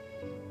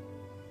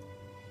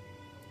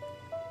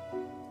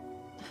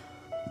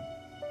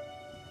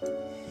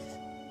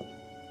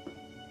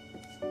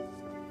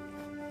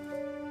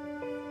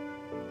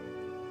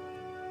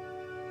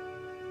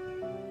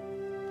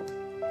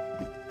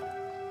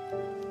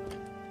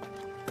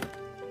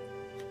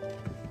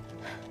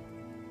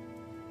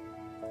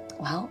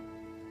 Well,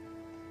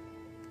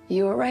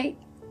 you were right.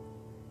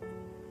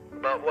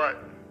 About what?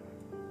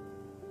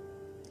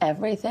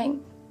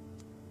 Everything.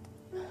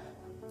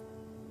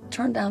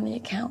 Turn down the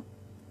account.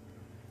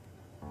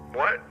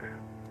 What?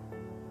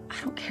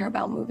 I don't care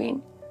about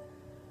moving.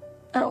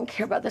 I don't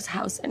care about this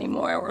house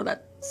anymore or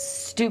that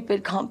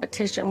stupid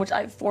competition, which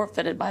I've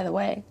forfeited, by the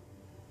way.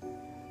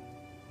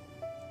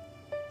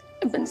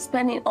 I've been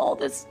spending all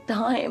this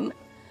time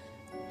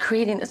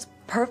creating this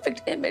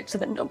perfect image so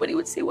that nobody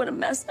would see what a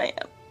mess I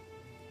am.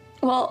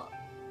 Well,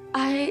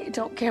 I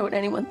don't care what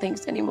anyone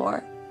thinks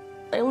anymore.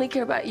 I only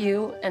care about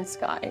you and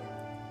Sky.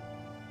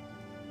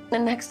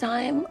 And next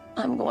time,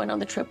 I'm going on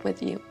the trip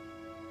with you.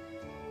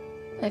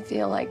 I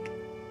feel like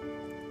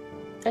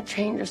a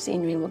change of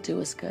scenery will do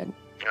us good.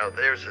 Oh,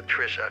 there's a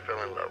Trish I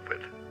fell in love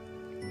with.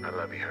 I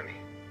love you, honey.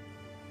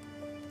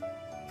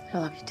 I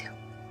love you too.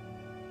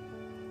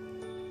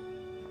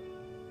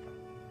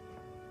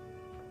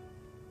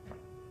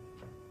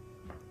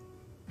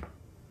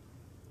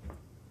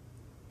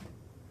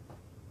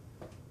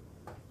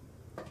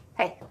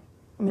 Hey,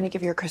 I'm gonna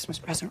give you a Christmas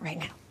present right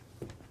now.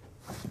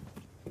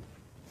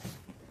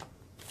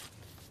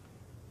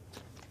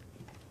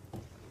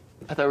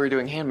 I thought we were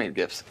doing handmade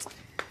gifts.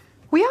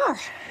 We are.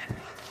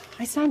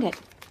 I signed it.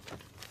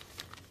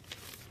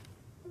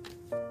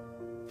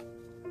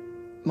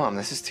 Mom,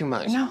 this is too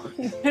much. No.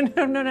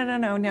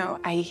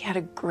 I had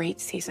a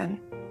great season.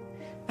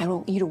 I don't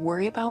want you to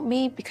worry about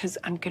me because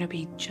I'm gonna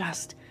be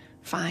just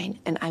fine.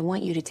 And I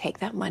want you to take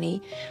that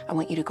money. I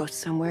want you to go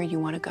somewhere you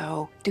want to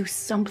go. Do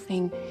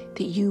something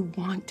that you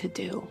want to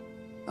do,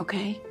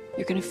 okay?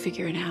 You're gonna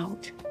figure it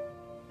out.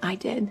 I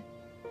did.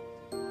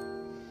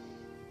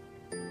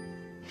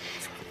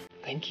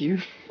 Thank you.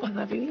 I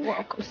love you. You're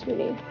welcome,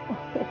 sweetie.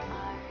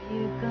 Are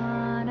you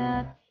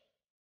gonna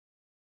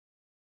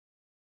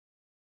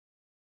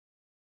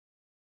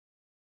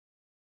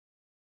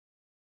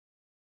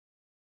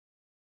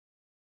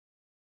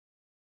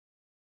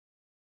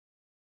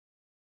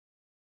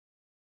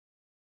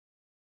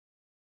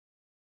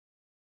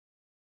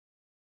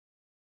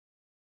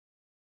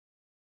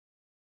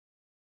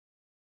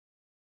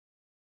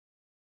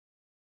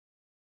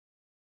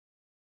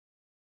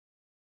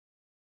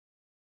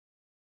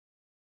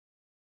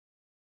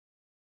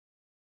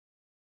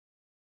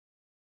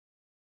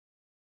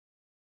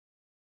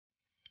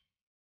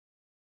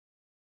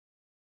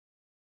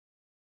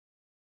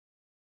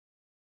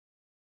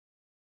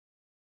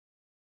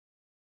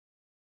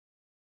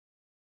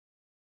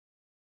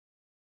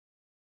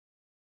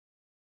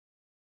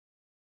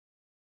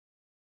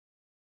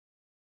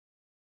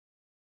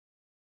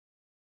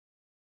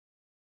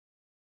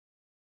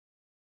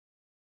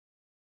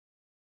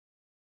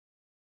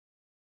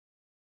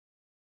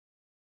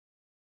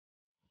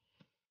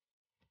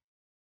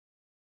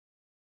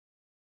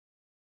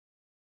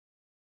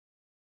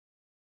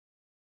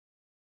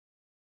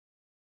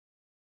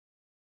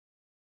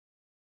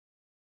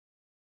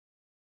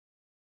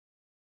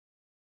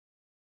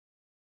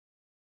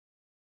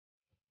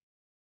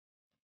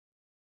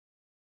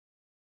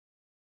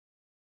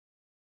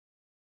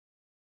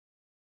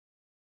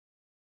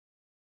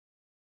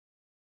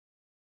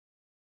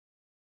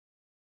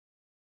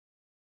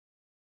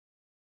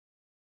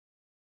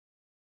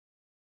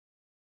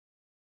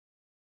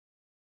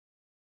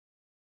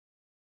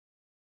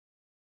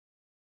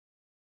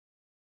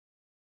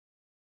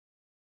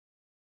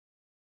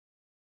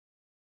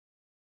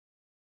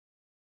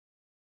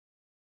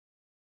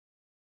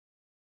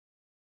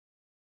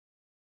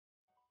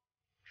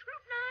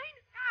Troop 9?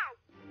 How?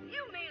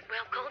 You may as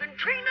well call them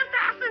trained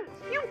assassins.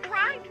 You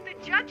bribed the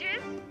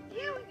judges.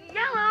 You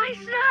yellow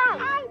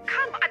snow. Oh,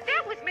 come on.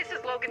 That was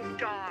Mrs. Logan's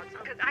dog,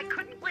 because I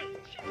couldn't wait.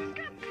 She just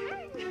got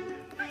pegged.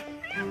 My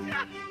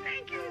Santa.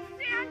 Thank you,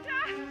 Santa.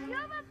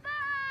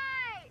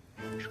 Bye.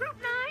 Troop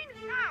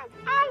 9? How?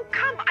 Oh,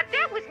 come on.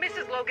 That was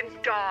Mrs. Logan's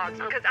dog,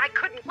 because I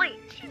couldn't wait.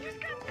 She just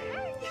got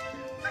pegged.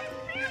 My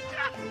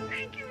Santa.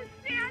 Thank you,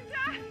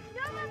 Santa.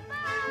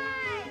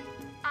 Bye.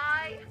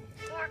 I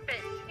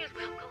forfeit. Is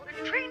well called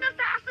and trained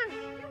assassins.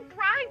 You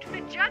bribed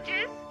the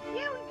judges.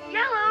 You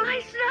yellow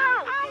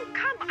snow. Oh,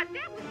 come on.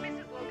 That was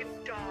Mrs.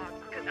 Logan's dog,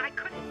 because I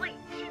couldn't wait.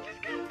 She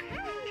just got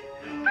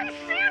pegged. By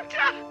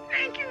Santa.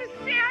 Thank you,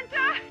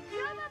 Santa.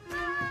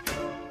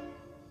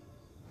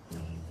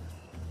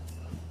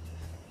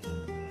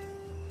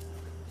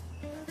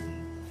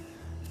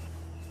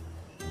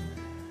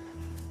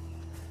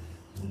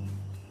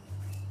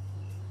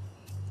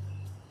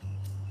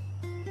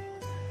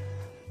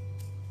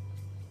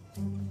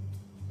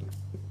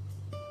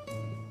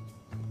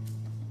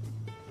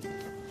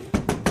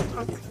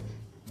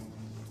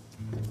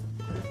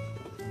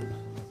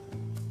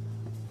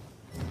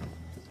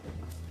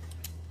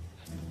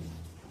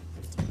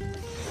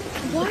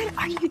 What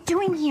are you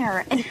doing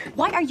here? And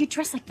why are you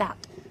dressed like that?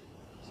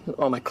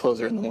 All my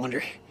clothes are in the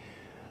laundry.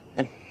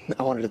 And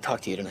I wanted to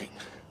talk to you tonight.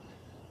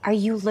 Are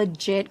you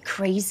legit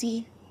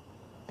crazy?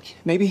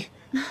 Maybe.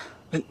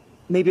 But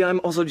maybe I'm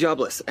also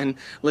jobless and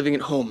living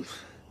at home.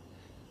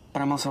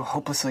 But I'm also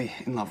hopelessly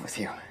in love with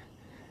you.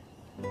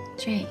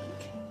 Jake.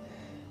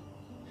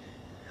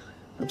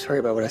 I'm sorry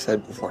about what I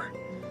said before.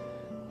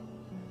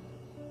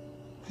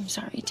 I'm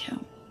sorry,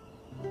 too.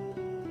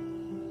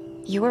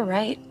 You were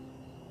right.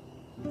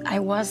 I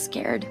was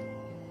scared.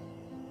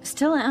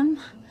 Still am.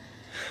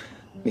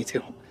 Me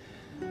too.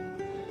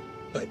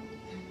 But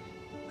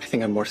I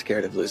think I'm more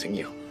scared of losing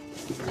you.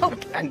 Oh.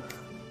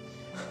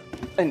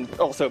 And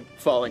also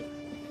falling.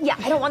 Yeah,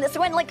 I don't want this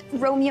to end like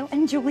Romeo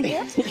and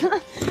Juliet.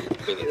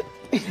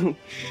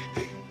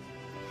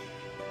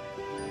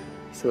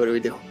 So what do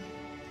we do?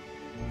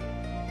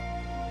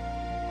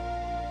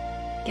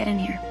 Get in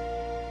here.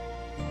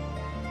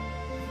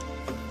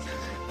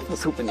 I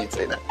was hoping you'd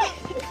say that.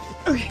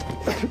 Okay.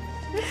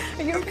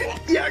 Are you okay?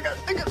 Yeah, I got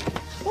it.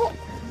 Oh.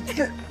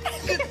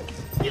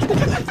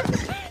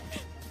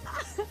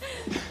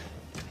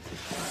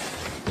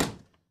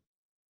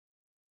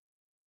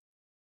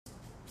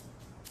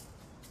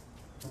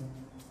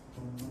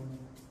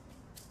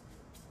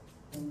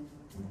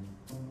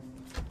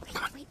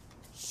 Wait.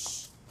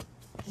 Shh.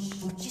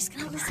 She's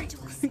gonna listen to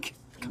us.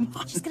 Come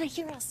on. She's gonna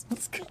hear us.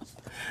 Let's go.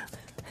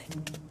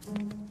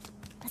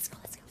 Let's go.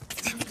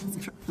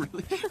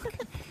 Really?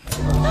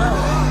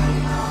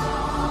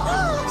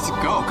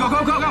 Go!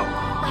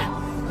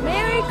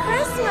 Merry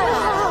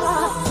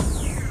Christmas!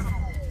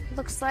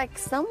 Looks like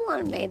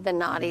someone made the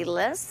naughty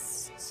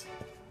list.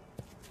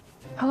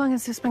 How long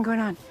has this been going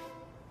on?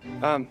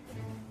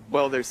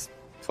 Well, there's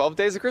 12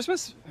 days of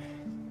Christmas.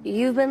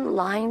 You've been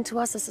lying to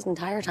us this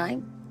entire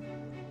time?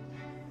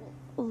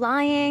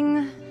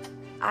 Lying,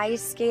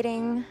 ice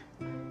skating,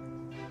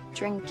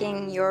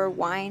 drinking your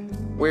wine.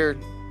 We're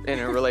in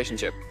a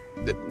relationship,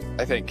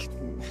 I think.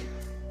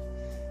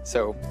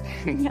 So,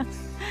 Yeah.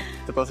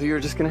 the both of you are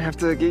just gonna have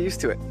to get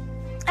used to it.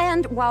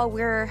 And while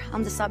we're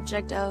on the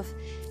subject of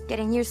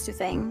getting used to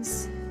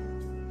things,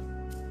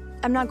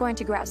 I'm not going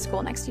to grad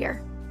school next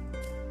year.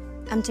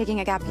 I'm taking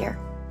a gap year.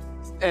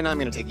 And I'm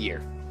gonna take a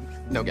year.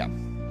 No gap.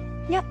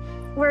 Yep.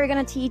 We're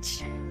gonna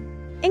teach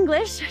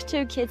English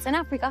to kids in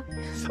Africa.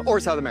 Or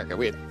South America.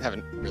 We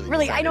haven't really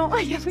Really, decided. I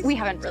don't. We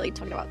haven't really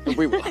talked about.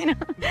 We will. I know.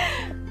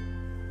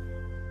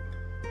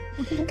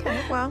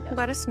 Okay, well,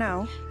 let us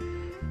know.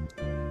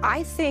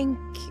 I think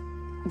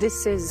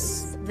this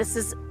is.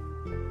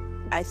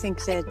 I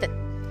think that.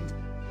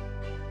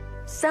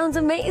 Sounds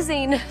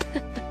amazing.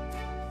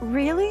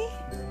 Really?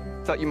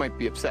 Thought you might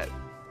be upset.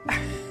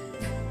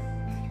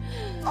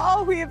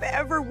 All we have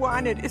ever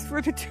wanted is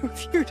for the two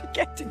of you to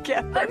get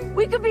together.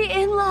 We could be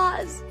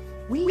in-laws.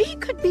 We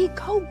could be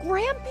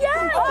co-grandparents.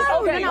 Yes.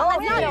 Oh, Okay. no, let's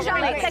Okay. not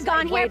jump Okay. the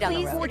gun Way here, down the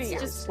please. road. Let's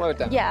just Slow it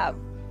down. Yeah.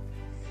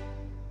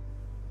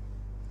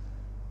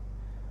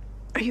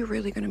 Are you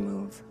really gonna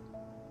move?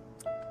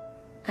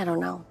 I don't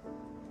know.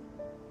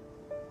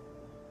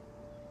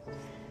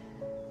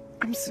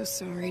 I'm so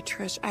sorry,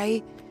 Trish.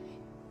 I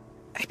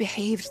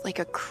behaved like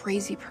a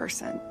crazy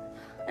person.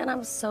 And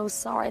I'm so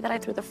sorry that I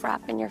threw the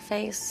frap in your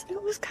face.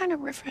 It was kind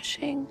of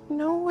refreshing. You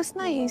know, it was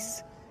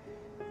nice.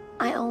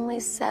 I only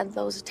said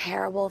those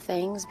terrible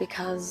things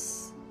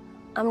because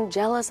I'm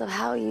jealous of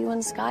how you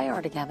and Sky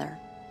are together.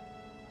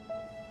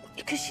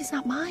 Because she's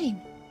not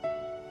mine.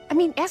 I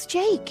mean, ask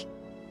Jake.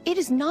 It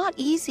is not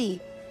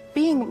easy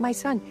being my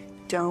son.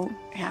 Don't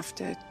have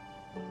to.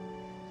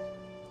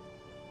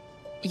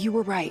 You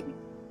were right.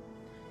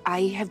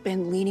 I have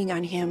been leaning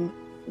on him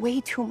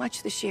way too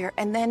much this year,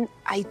 and then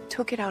I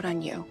took it out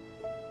on you.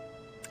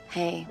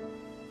 Hey,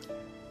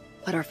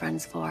 what are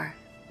friends for?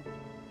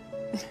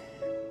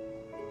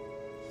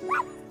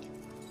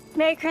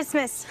 Merry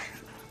Christmas.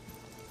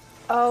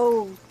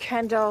 Oh,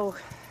 Kendall,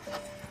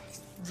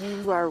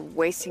 you are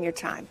wasting your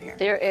time here.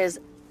 There is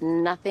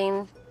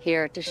nothing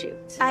here to shoot.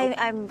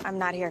 I'm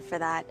not here for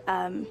that.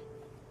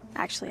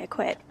 Actually, I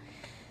quit.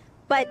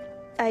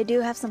 But I do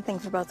have something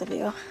for both of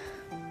you.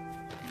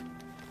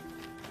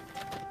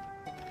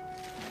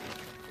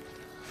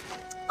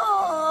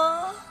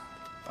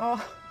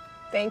 Oh,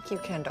 thank you,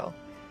 Kendall.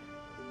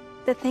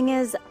 The thing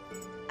is,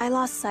 I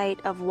lost sight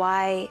of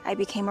why I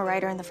became a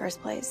writer in the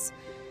first place.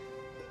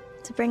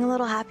 To bring a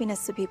little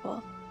happiness to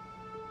people.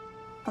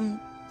 I'm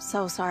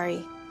so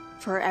sorry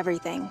for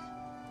everything.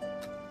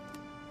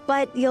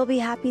 But you'll be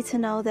happy to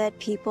know that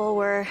people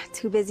were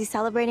too busy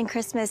celebrating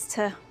Christmas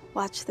to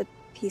watch the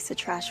piece of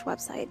trash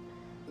website.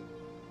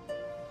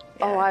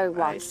 Oh, I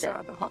watched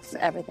saw it. the whole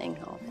thing. Everything.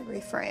 Every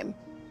frame.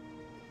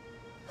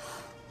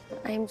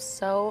 I'm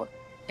so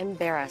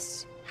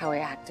embarrassed how I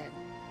acted.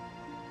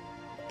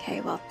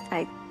 Okay, well,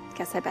 I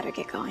guess I better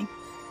get going.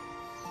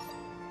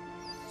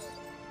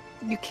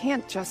 You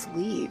can't just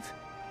leave.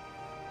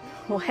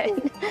 What?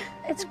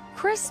 It's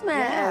Christmas.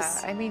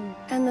 Yeah, I mean,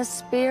 and the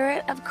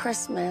spirit of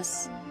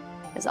Christmas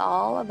is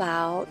all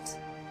about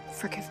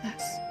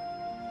forgiveness.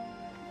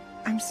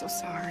 I'm so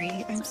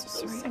sorry. I'm so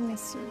sorry. I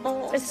miss you.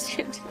 Oh, it's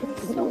you too.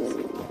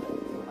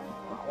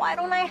 Why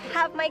don't I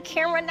have my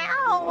camera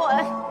now?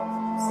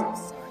 I'm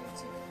so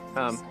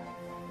sorry.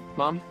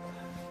 Mom?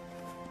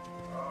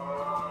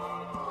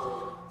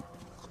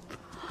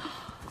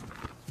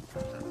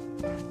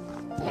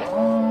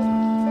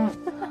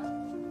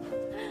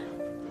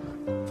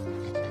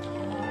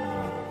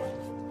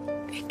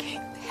 It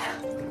came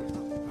back.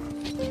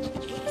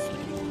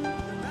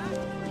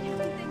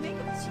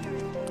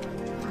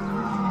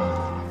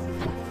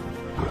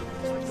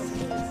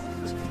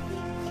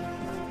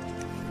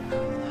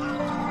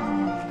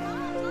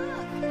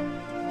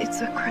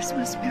 It's a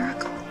Christmas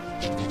miracle.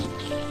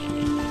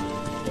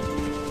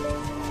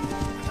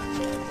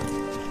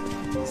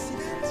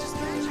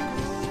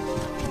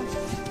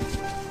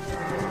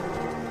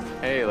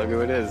 Hey, look who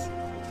it is.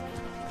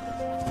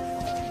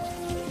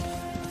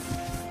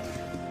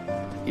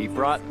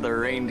 brought the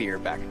reindeer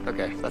back.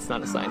 Okay, that's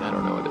not a sign. I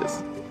don't know what it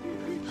is.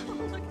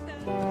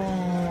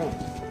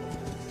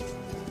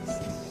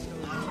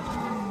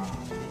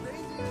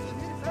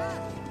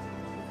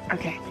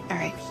 Okay, all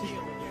right.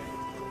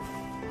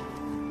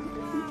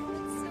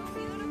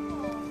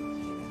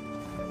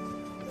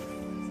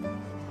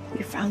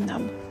 You found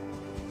them.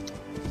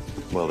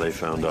 Well, they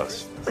found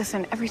us.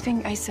 Listen,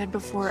 everything I said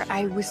before,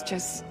 I was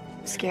just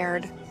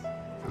scared.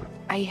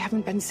 I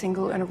haven't been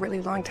single in a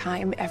really long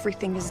time.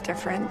 Everything is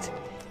different.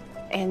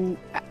 And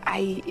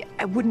I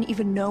wouldn't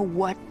even know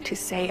what to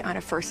say on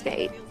a first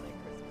date.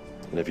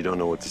 And if you don't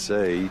know what to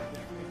say,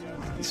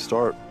 you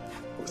start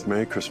with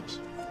Merry Christmas.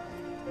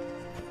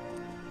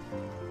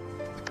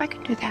 I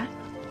can do that.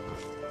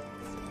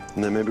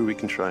 And then maybe we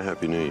can try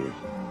Happy New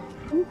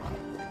Year.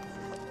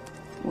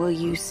 Will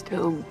you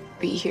still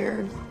be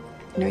here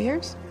New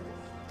Year's?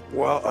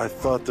 Well, I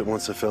thought that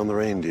once I found the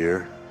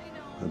reindeer,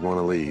 I'd want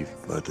to leave,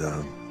 but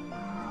I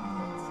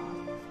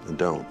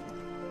don't.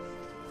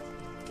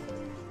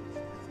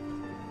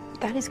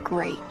 That is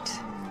great,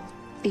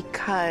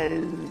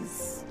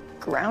 because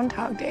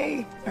Groundhog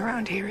Day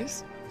around here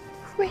is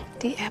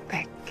pretty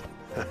epic.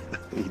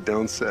 You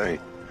don't say.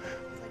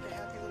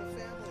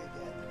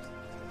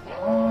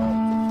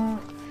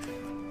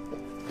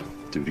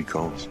 Duty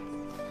calls.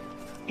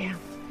 Yeah.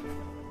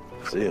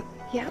 See ya.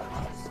 Yeah.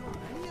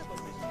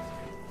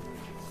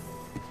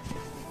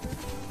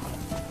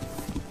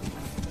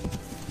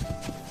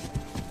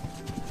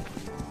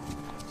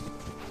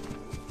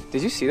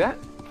 Did you see that?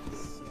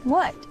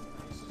 What?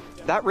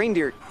 That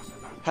reindeer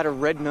had a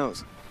red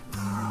nose.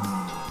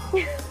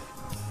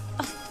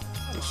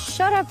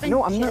 Shut up and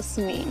No, I'm not. kiss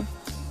me.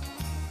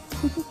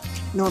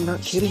 No, I'm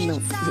not kidding. No.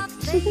 Have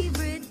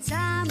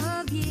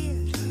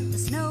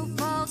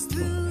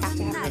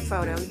to have a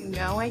photo. You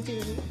know I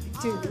do.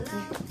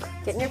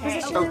 Get in your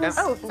position. Oh, no.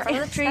 Oh, in front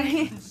of the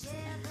tree.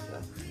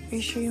 Are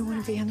you sure you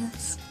want to be in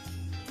this?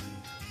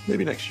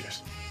 Maybe next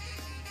year's.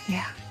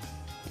 Yeah.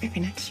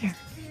 Maybe next year.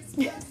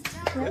 Yeah.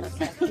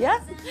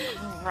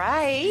 All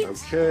right.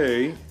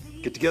 Okay.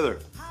 Get together.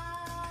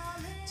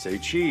 Say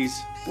cheese.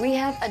 We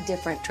have a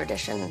different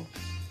tradition.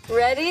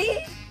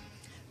 Ready?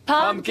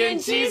 Pumpkin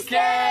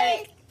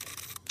cheesecake!